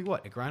I tell you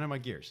what, it grinded my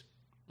gears.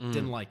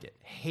 Didn't like it.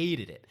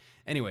 Hated it.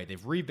 Anyway,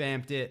 they've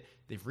revamped it.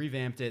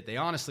 They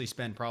honestly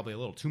spend probably a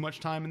little too much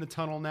time in the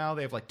tunnel now.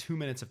 They have like 2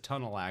 minutes of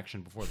tunnel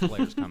action before the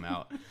players come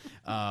out.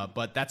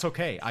 But that's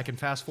okay. I can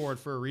fast forward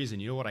for a reason.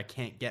 You know what I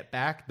can't get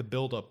back? The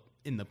build-up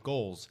in the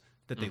goals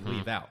that they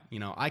leave out.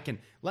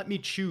 Let me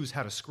choose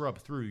how to scrub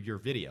through your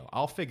video.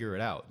 I'll figure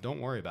it out. Don't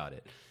worry about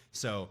it.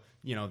 So,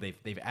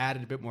 they've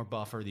added a bit more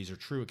buffer. These are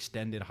true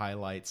extended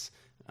highlights.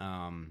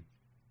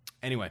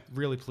 Anyway,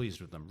 really pleased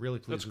with them. Really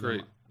pleased with them.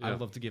 That's great. Yeah. I'd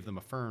love to give them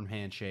a firm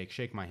handshake,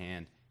 shake my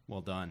hand.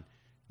 Well done.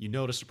 You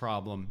noticed a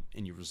problem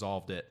and you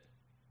resolved it.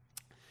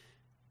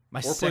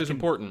 Foreplay is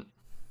important.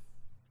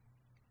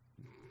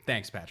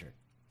 Thanks, Patrick.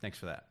 Thanks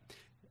for that.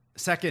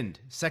 Second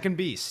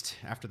beast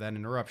after that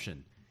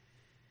interruption.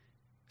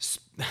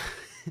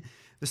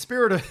 The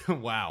spirit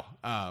of... Wow.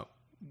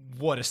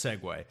 What a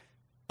segue.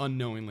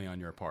 Unknowingly on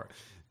your part.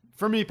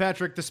 For me,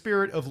 Patrick, the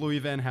spirit of Louis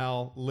van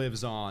Gaal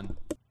lives on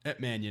at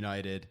Man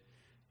United.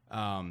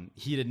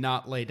 He did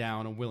not lay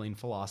down a willing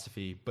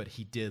philosophy, but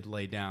he did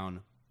lay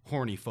down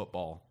horny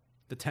football,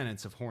 the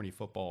tenets of horny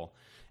football.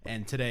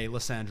 And today,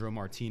 Lisandro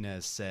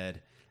Martinez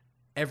said,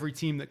 every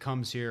team that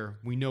comes here,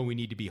 we know we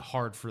need to be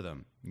hard for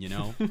them,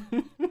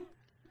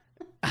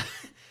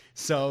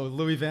 So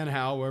Louis van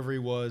Gaal, wherever he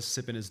was,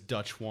 sipping his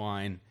Dutch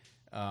wine,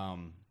 I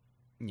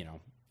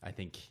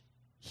think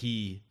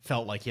he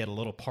felt like he had a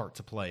little part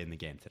to play in the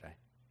game today.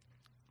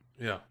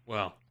 Yeah,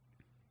 wow.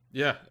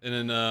 Yeah,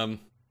 and then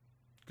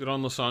good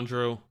on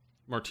Lisandro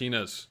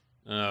Martinez.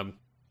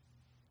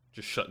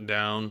 Just shutting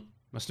down.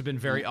 Must have been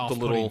very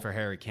off-putting for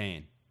Harry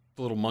Kane.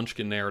 The little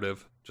Munchkin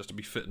narrative, just to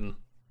be fitting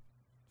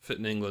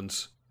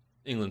England's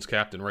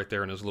captain right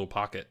there in his little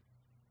pocket.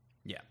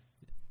 Yeah.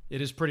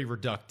 It is pretty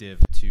reductive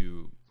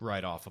to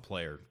write off a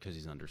player because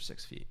he's under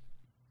 6 feet.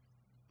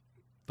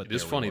 But it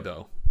is funny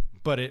though.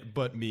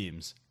 But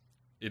memes.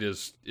 It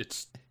is.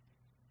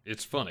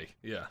 It's funny.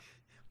 Yeah.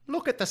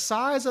 Look at the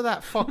size of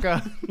that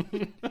fucker.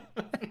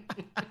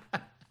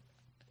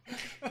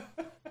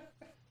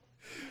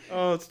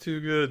 Oh, it's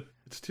too good.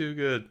 It's too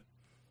good.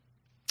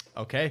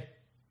 Okay.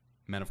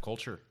 Men of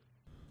culture.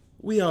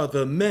 We are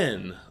the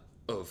men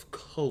of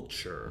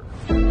culture.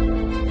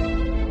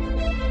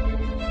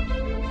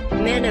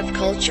 Men of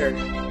culture.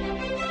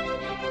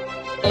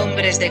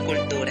 Hombres de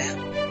cultura.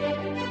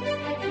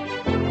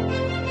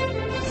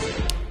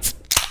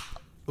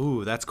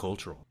 Ooh, that's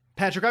cultural.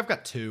 Patrick, I've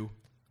got two.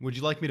 Would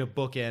you like me to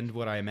bookend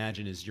what I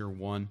imagine is your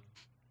one?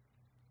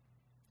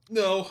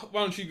 No,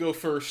 why don't you go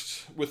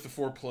first with the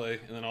foreplay,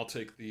 and then I'll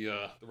take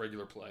the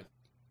regular play.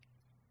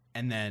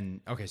 And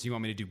then, okay, so you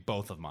want me to do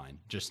both of mine?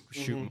 Just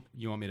shoot. Mm-hmm.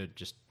 You want me to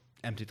just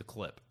empty the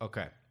clip?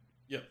 Okay.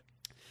 Yep.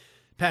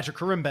 Patrick,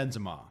 Karim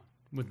Benzema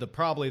with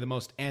probably the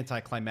most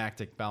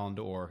anticlimactic Ballon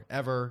d'Or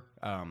ever.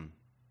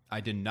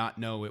 I did not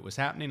know it was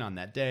happening on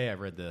that day. I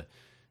read the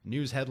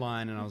news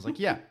headline, and I was like,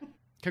 yeah,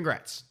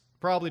 congrats.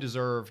 Probably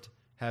deserved,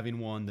 having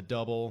won the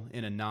double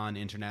in a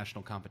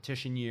non-international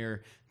competition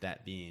year,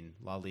 that being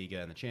La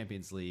Liga and the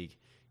Champions League.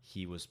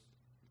 He was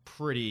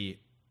pretty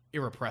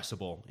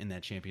irrepressible in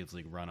that Champions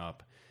League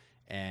run-up.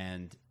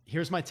 And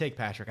here's my take,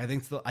 Patrick. I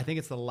think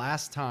it's the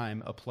last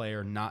time a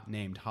player not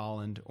named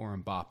Haaland or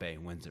Mbappe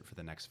wins it for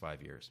the next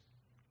 5 years.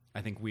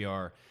 I think we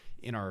are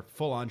in our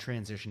full-on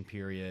transition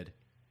period.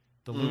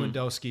 The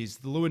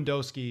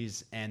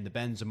Lewandowskis and the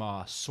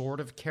Benzema sort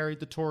of carried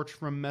the torch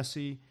from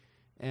Messi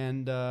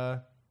and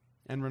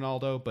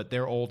Ronaldo, but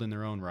they're old in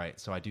their own right.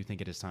 So I do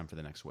think it is time for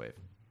the next wave.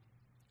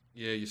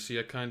 Yeah, you see,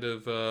 I kind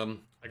of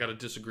I got to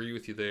disagree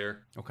with you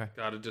there. Okay.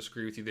 Got to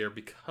disagree with you there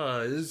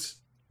because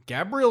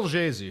Gabriel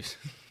Jesus.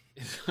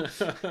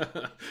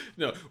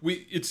 No,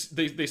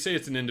 they say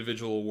it's an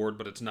individual award,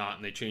 but it's not,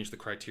 and they change the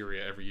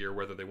criteria every year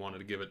whether they wanted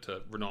to give it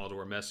to Ronaldo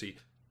or Messi.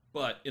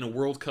 But in a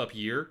World Cup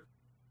year,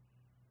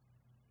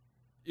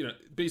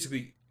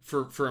 basically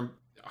for him,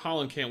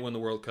 Haaland can't win the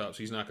World Cup, so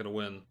he's not going to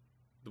win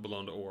the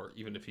Ballon d'Or,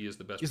 even if he is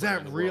the best. Is player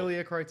that in the really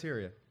world. A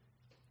criteria?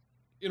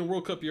 In a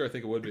World Cup year, I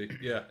think it would be.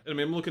 Yeah, I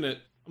mean, I'm looking at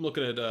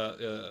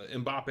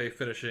Mbappe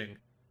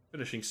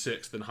finishing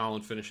sixth and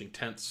Haaland finishing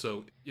 10th.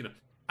 So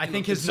I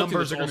think his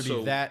numbers are going to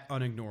be that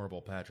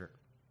unignorable, Patrick.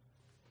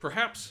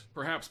 Perhaps,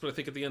 but I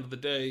think at the end of the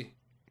day,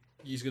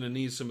 he's going to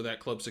need some of that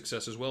club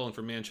success as well. And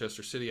for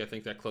Manchester City, I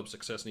think that club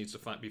success needs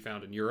to be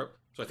found in Europe.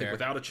 So I think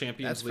without a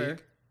Champions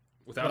League,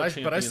 but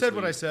I said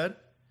what I said.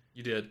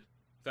 You did.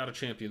 Without a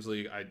Champions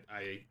League,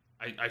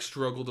 I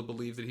struggle to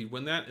believe that he'd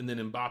win that. And then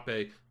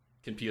Mbappe,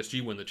 can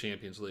PSG win the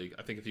Champions League?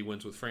 I think if he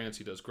wins with France,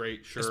 he does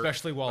great. Sure,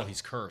 especially while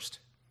he's cursed.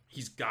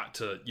 he's got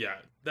to. Yeah,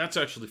 that's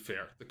actually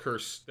fair. The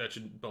curse that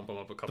should bump him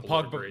up a The couple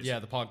of Pogba, grades. yeah,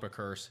 the Pogba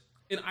curse.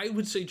 And I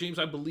would say, James,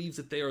 I believe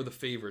that they are the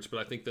favorites, but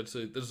I think this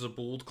is a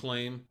bold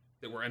claim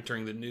that we're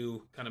entering the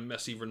new kind of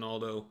Messi,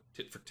 Ronaldo,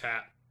 tit for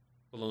tat,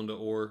 Ballon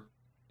d'Or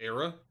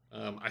era.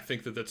 I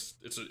think that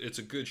it's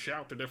a good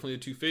shout. They're definitely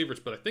the two favorites,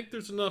 but I think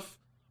there's enough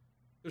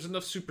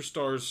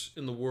superstars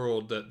in the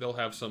world that they'll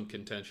have some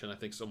contention. I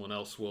think someone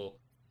else will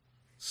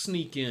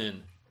sneak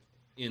in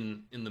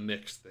the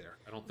mix there.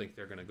 I don't think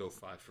they're going to go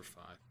 5 for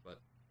 5, but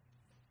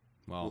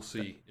we'll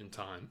see in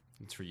time.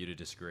 It's for you to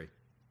disagree.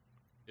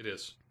 It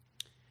is.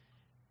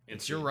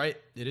 It's your right.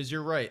 It is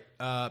your right.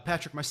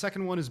 Patrick, my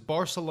second one is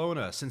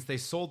Barcelona. Since they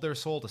sold their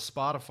soul to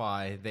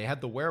Spotify, they had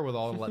the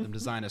wherewithal to let them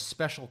design a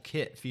special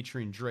kit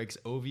featuring Drake's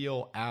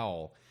OVO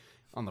owl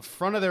on the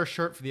front of their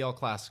shirt for the El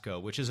Clasico,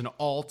 which is an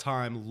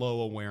all-time low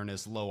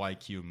awareness, low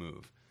IQ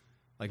move.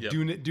 Like,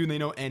 Yep. do they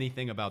know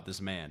anything about this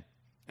man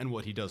and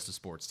what he does to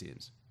sports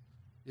teams?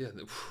 Yeah,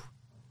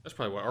 that's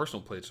probably why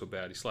Arsenal played so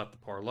bad. He slapped the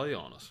parlay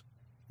on us.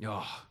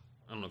 Oh,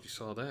 I don't know if you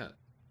saw that.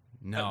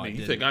 no, I mean, I you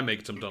didn't. think I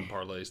make some dumb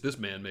parlays? This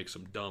man makes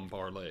some dumb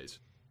parlays.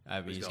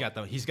 I mean,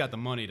 he's got the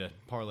money to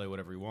parlay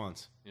whatever he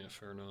wants. Yeah,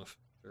 fair enough.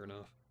 Fair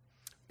enough.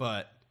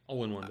 But I'll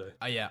win one day.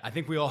 yeah, I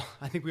think we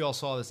all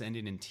saw this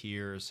ending in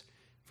tears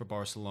for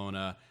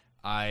Barcelona.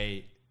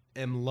 I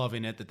am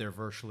loving it that they're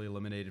virtually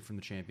eliminated from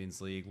the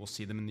Champions League. We'll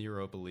see them in the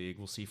Europa League.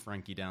 We'll see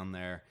Frankie down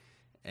there,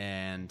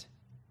 and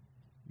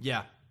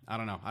yeah, I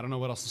don't know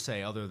what else to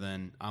say other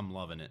than I'm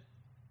loving it.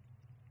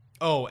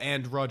 Oh,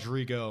 and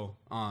Rodrigo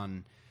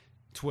on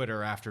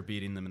Twitter after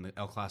beating them in the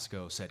El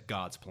Clasico said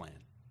God's plan,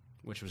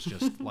 which was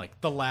just like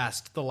the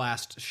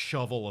last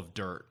shovel of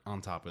dirt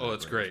on top of it. Oh,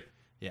 that's great.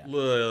 Yeah.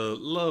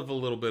 Love a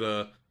little bit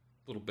of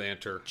little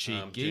banter.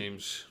 Cheeky.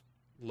 James,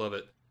 love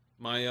it.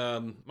 My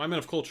man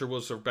of culture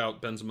was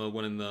about Benzema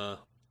winning the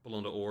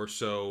Ballon d'Or.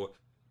 So,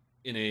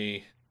 in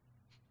a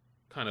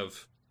kind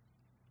of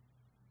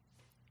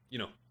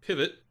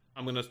pivot,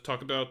 I'm going to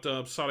talk about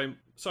Sadio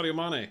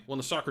Mane won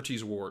the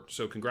Socrates Award.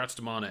 So, congrats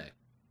to Mane.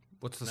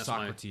 What's the That's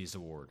Socrates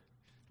Award?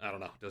 I don't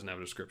know. Doesn't have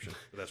a description,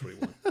 but that's what he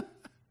won.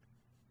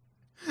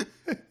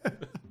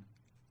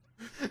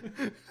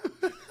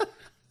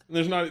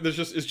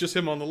 It's just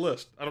him on the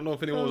list. I don't know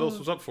if anyone else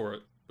was up for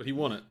it, but he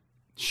won it.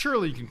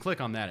 Surely you can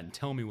click on that and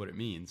tell me what it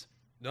means.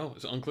 No,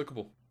 it's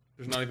unclickable.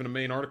 There's not even a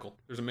main article.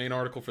 There's a main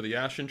article for the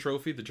Ashton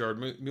Trophy, the Jared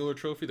Mueller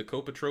Trophy, the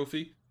Copa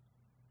Trophy,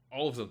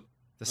 all of them.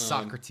 The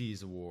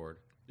Socrates Award.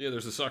 Yeah,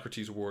 there's the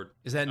Socrates Award.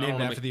 Is that I don't named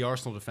wanna after the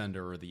Arsenal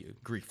defender or the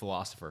Greek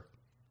philosopher?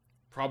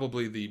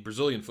 Probably the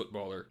Brazilian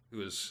footballer,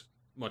 who is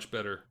much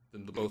better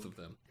than the both of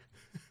them.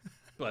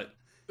 But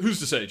who's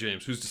to say,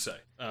 James? Who's to say?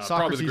 Probably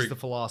Socrates, the Greek. the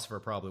philosopher,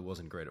 probably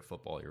wasn't great at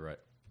football. You're right.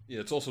 Yeah,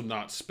 it's also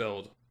not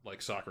spelled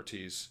like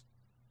Socrates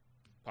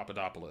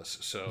Papadopoulos,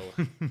 so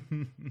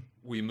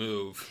we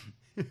move.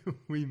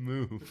 We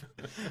move.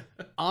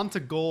 On to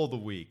goal of the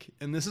week.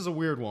 And this is a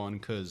weird one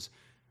because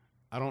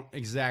I don't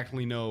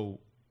exactly know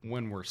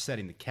when we're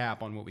setting the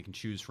cap on what we can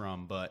choose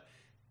from, but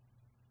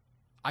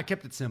I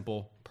kept it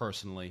simple,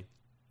 personally.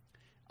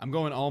 I'm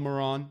going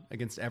Almiron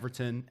against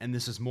Everton, and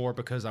this is more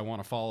because I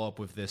want to follow up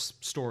with this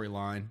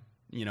storyline.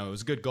 You know, it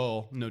was a good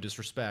goal, no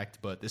disrespect,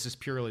 but this is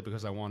purely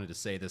because I wanted to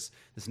say this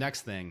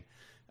next thing.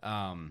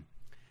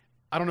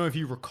 I don't know if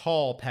you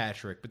recall,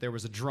 Patrick, but there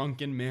was a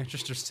drunken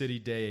Manchester City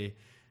Day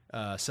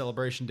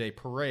celebration day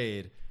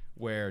parade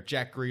where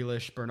Jack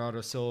Grealish, Bernardo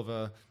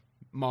Silva,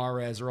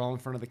 Mahrez are all in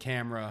front of the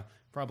camera,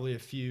 probably a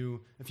few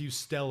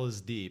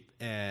Stellas deep,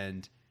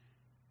 and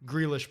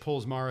Grealish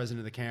pulls Mahrez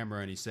into the camera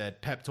and he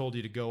said, "Pep told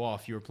you to go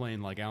off. You were playing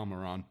like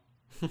Almiron,"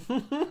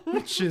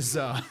 which is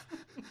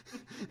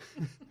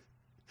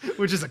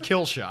a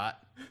kill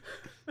shot,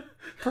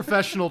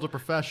 professional to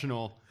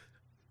professional.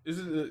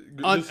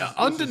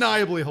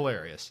 Undeniably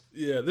hilarious.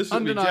 Yeah, this is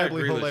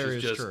Undeniably Jack Grealish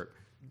hilarious is just chirp.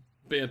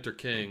 banter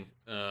king.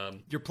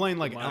 You're playing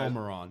like my-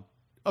 Almiron,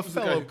 a the guy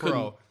fellow who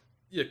pro.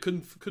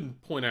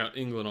 couldn't point out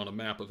England on a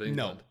map of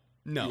England.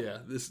 No. Yeah,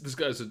 this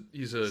guy's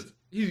he's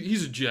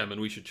a gem, and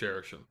we should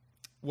cherish him.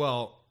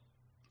 Well,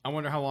 I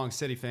wonder how long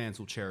City fans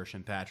will cherish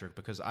him, Patrick,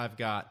 because I've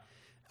got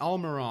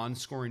Almiron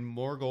scoring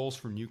more goals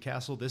for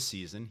Newcastle this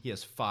season. He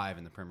has 5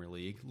 in the Premier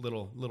League.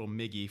 Little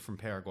Miggy from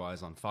Paraguay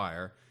is on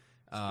fire.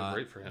 been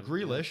great for him.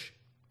 Grealish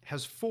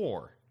has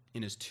 4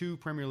 in his 2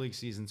 Premier League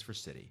seasons for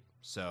City.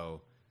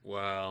 So,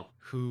 Wow.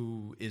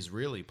 who is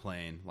really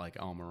playing like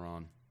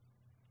Almiron?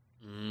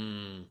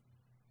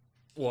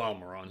 Well,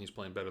 Almiron, he's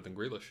playing better than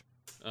Grealish.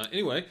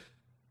 Anyway,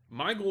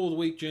 my goal of the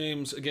week,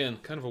 James, again,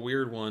 kind of a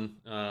weird one.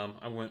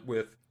 I went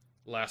with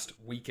last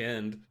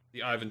weekend,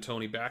 the Ivan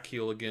Toney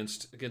backheel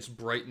against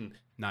Brighton.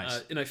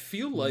 Nice. And I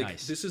feel like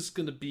Nice. this is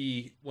going to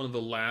be one of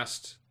the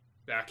last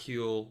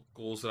backheel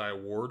goals that I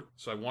award,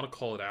 so I want to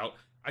call it out.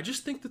 I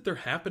just think that they're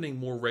happening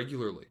more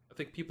regularly. I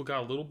think people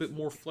got a little bit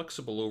more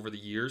flexible over the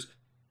years,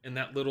 and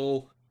that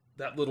little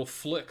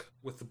flick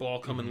with the ball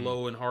coming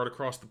low and hard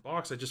across the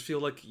box, I just feel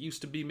like it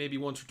used to be maybe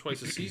once or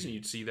twice a season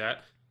you'd see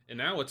that, and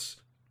now it's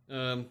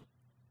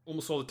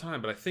almost all the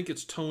time. But I think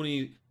it's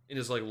Toney in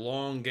his like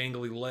long,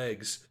 gangly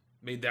legs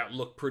made that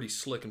look pretty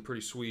slick and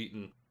pretty sweet,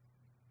 and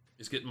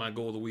is getting my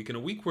goal of the week in a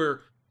week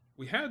where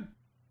we had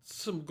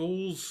some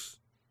goals,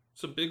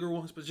 some bigger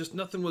ones, but just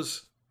nothing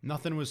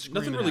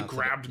really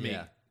grabbed me.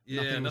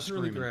 Yeah, nothing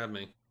really grabbed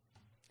me.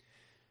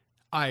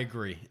 I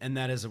agree, and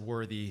that is a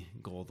worthy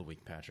goal of the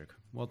week, Patrick.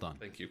 Well done.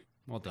 Thank you.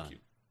 Well done.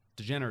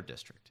 Degenerate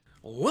District.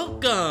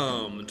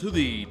 Welcome to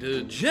the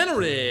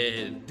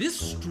Degenerate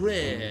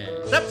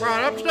District. Step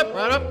right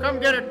up, come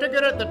get a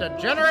ticket at the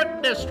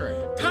Degenerate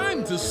District.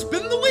 Time to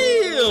spin the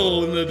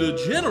wheel in the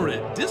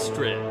Degenerate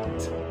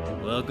District.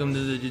 Welcome to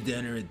the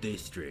Degenerate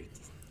District.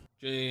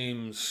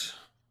 James,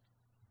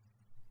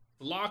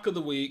 the lock of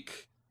the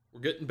week. We're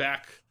getting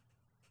back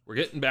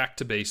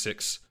to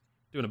basics.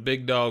 Doing a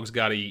big dogs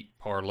gotta eat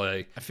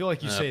parlay. I feel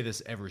like you say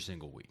this every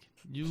single week.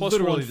 You plus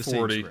literally the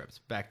 140. same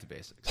script. Back to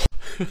basics.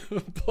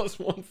 Plus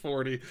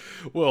 140.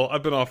 Well,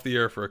 I've been off the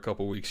air for a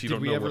couple weeks. You Did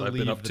don't we know ever what I've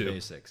leave been up the to.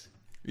 basics?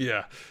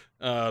 Yeah.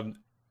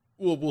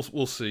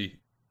 We'll see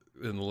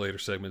in the later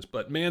segments.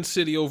 But Man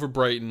City over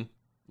Brighton,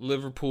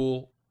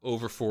 Liverpool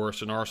over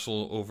Forest, and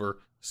Arsenal over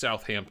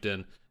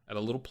Southampton at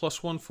a little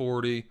plus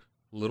 140, a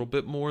little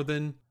bit more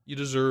than you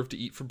deserve to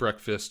eat for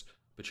breakfast,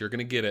 but you're going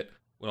to get it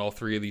with all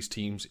three of these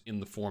teams in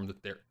the form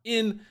that they're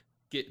in,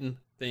 getting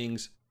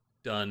things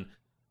done.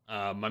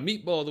 My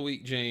meatball of the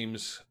week,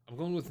 James, I'm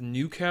going with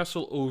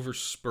Newcastle over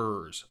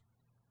Spurs.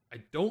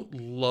 I don't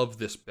love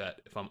this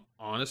bet, if I'm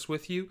honest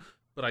with you,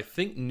 but I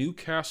think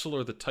Newcastle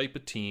are the type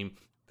of team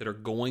that are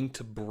going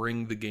to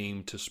bring the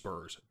game to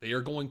Spurs. They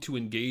are going to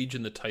engage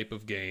in the type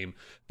of game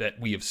that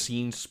we have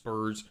seen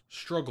Spurs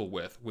struggle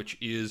with, which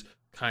is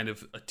kind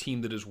of a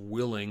team that is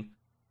willing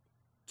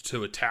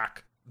to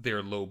attack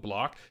their low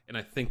block, and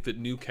I think that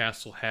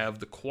Newcastle have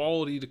the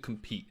quality to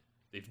compete.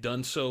 They've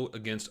done so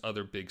against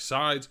other big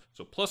sides,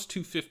 so plus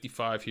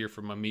 255 here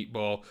for my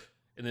meatball.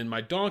 And then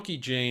my donkey,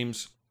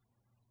 James,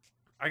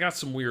 I got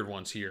some weird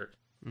ones here.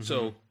 Mm-hmm.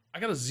 So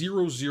I got a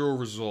 0-0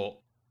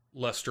 result,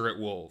 Leicester at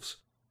Wolves.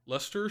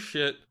 Leicester is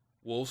shit,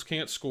 Wolves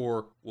can't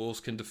score,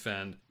 Wolves can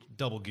defend.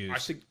 Double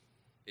goose.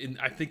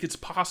 I think it's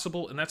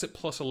possible, and that's at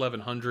plus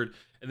 1,100.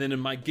 And then in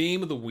my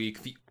game of the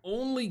week, the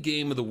only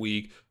game of the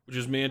week, which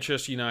is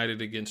Manchester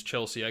United against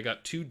Chelsea, I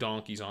got two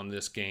donkeys on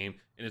this game,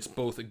 and it's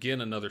both,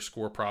 again, another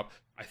score prop.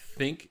 I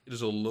think it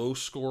is a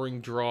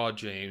low-scoring draw,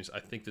 James. I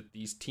think that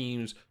these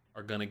teams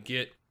are going to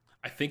get,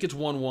 I think it's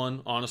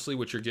 1-1, honestly,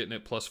 which you're getting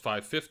at plus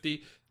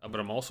 550, but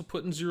I'm also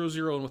putting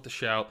 0-0 in with the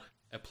shout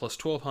at plus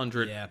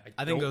 1,200. Yeah,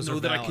 I think don't those know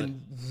are that valid. I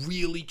can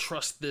really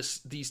trust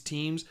these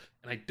teams,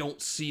 and I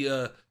don't see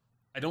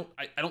I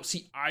don't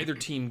see either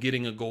team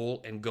getting a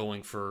goal and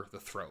going for the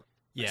throat.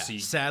 Yeah, see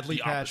sadly,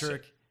 the opposite.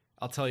 Patrick,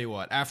 I'll tell you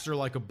what. After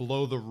like a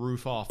blow the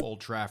roof off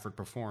Old Trafford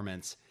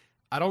performance,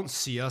 I don't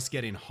see us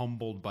getting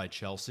humbled by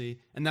Chelsea,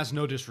 and that's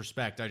no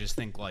disrespect. I just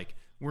think like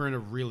we're in a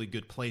really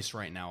good place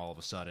right now all of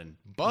a sudden.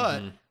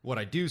 But what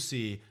I do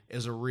see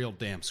is a real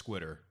damn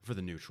squitter for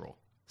the neutral.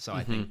 So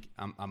I think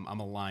I'm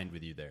aligned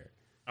with you there.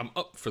 I'm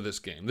up for this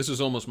game. This is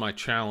almost my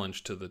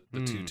challenge to the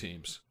two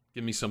teams.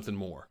 Give me something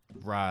more.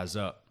 Rise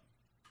up.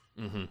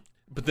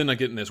 But then I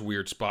get in this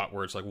weird spot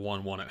where it's like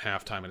 1-1 at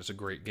halftime and it's a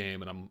great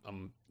game, and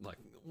I'm like,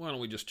 why don't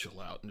we just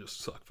chill out and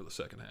just suck for the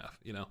second half,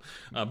 you know?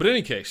 But in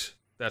any case,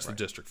 that's the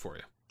district for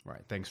you.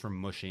 Right. Thanks for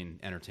mushing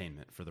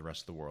entertainment for the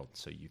rest of the world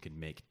so you can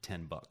make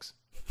 $10.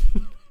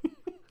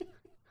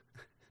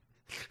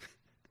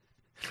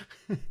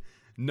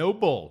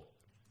 Noble.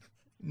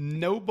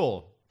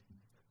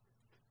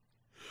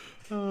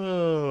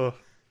 Oh,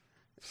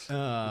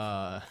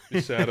 be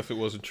sad if it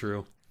wasn't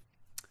true.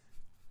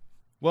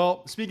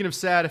 Well, speaking of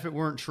sad, if it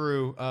weren't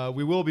true,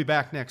 we will be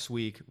back next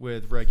week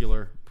with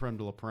regular Prem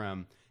de la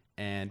Prem,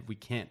 and we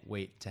can't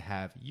wait to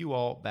have you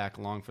all back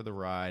along for the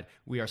ride.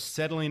 We are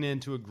settling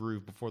into a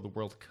groove before the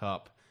World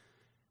Cup.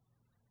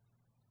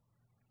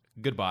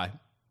 Goodbye.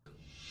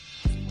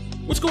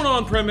 What's going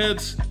on,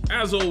 Premheads?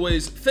 As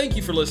always, thank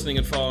you for listening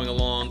and following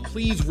along.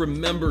 Please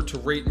remember to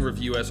rate and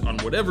review us on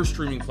whatever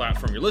streaming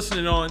platform you're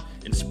listening on,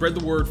 and spread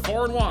the word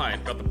far and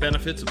wide about the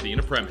benefits of being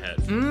a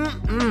Premhead.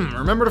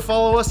 Remember to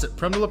follow us at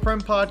Prem de la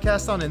Prem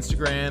Podcast on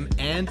Instagram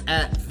and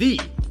at the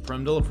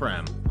Prem de la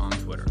Prem on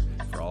Twitter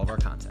for all of our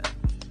content.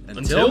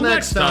 Until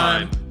next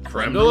time,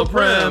 Prem de la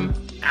Prem,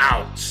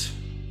 out.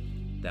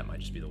 That might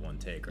just be the one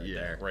take right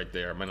there. Right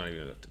there. I might not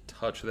even have to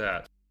touch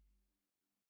that.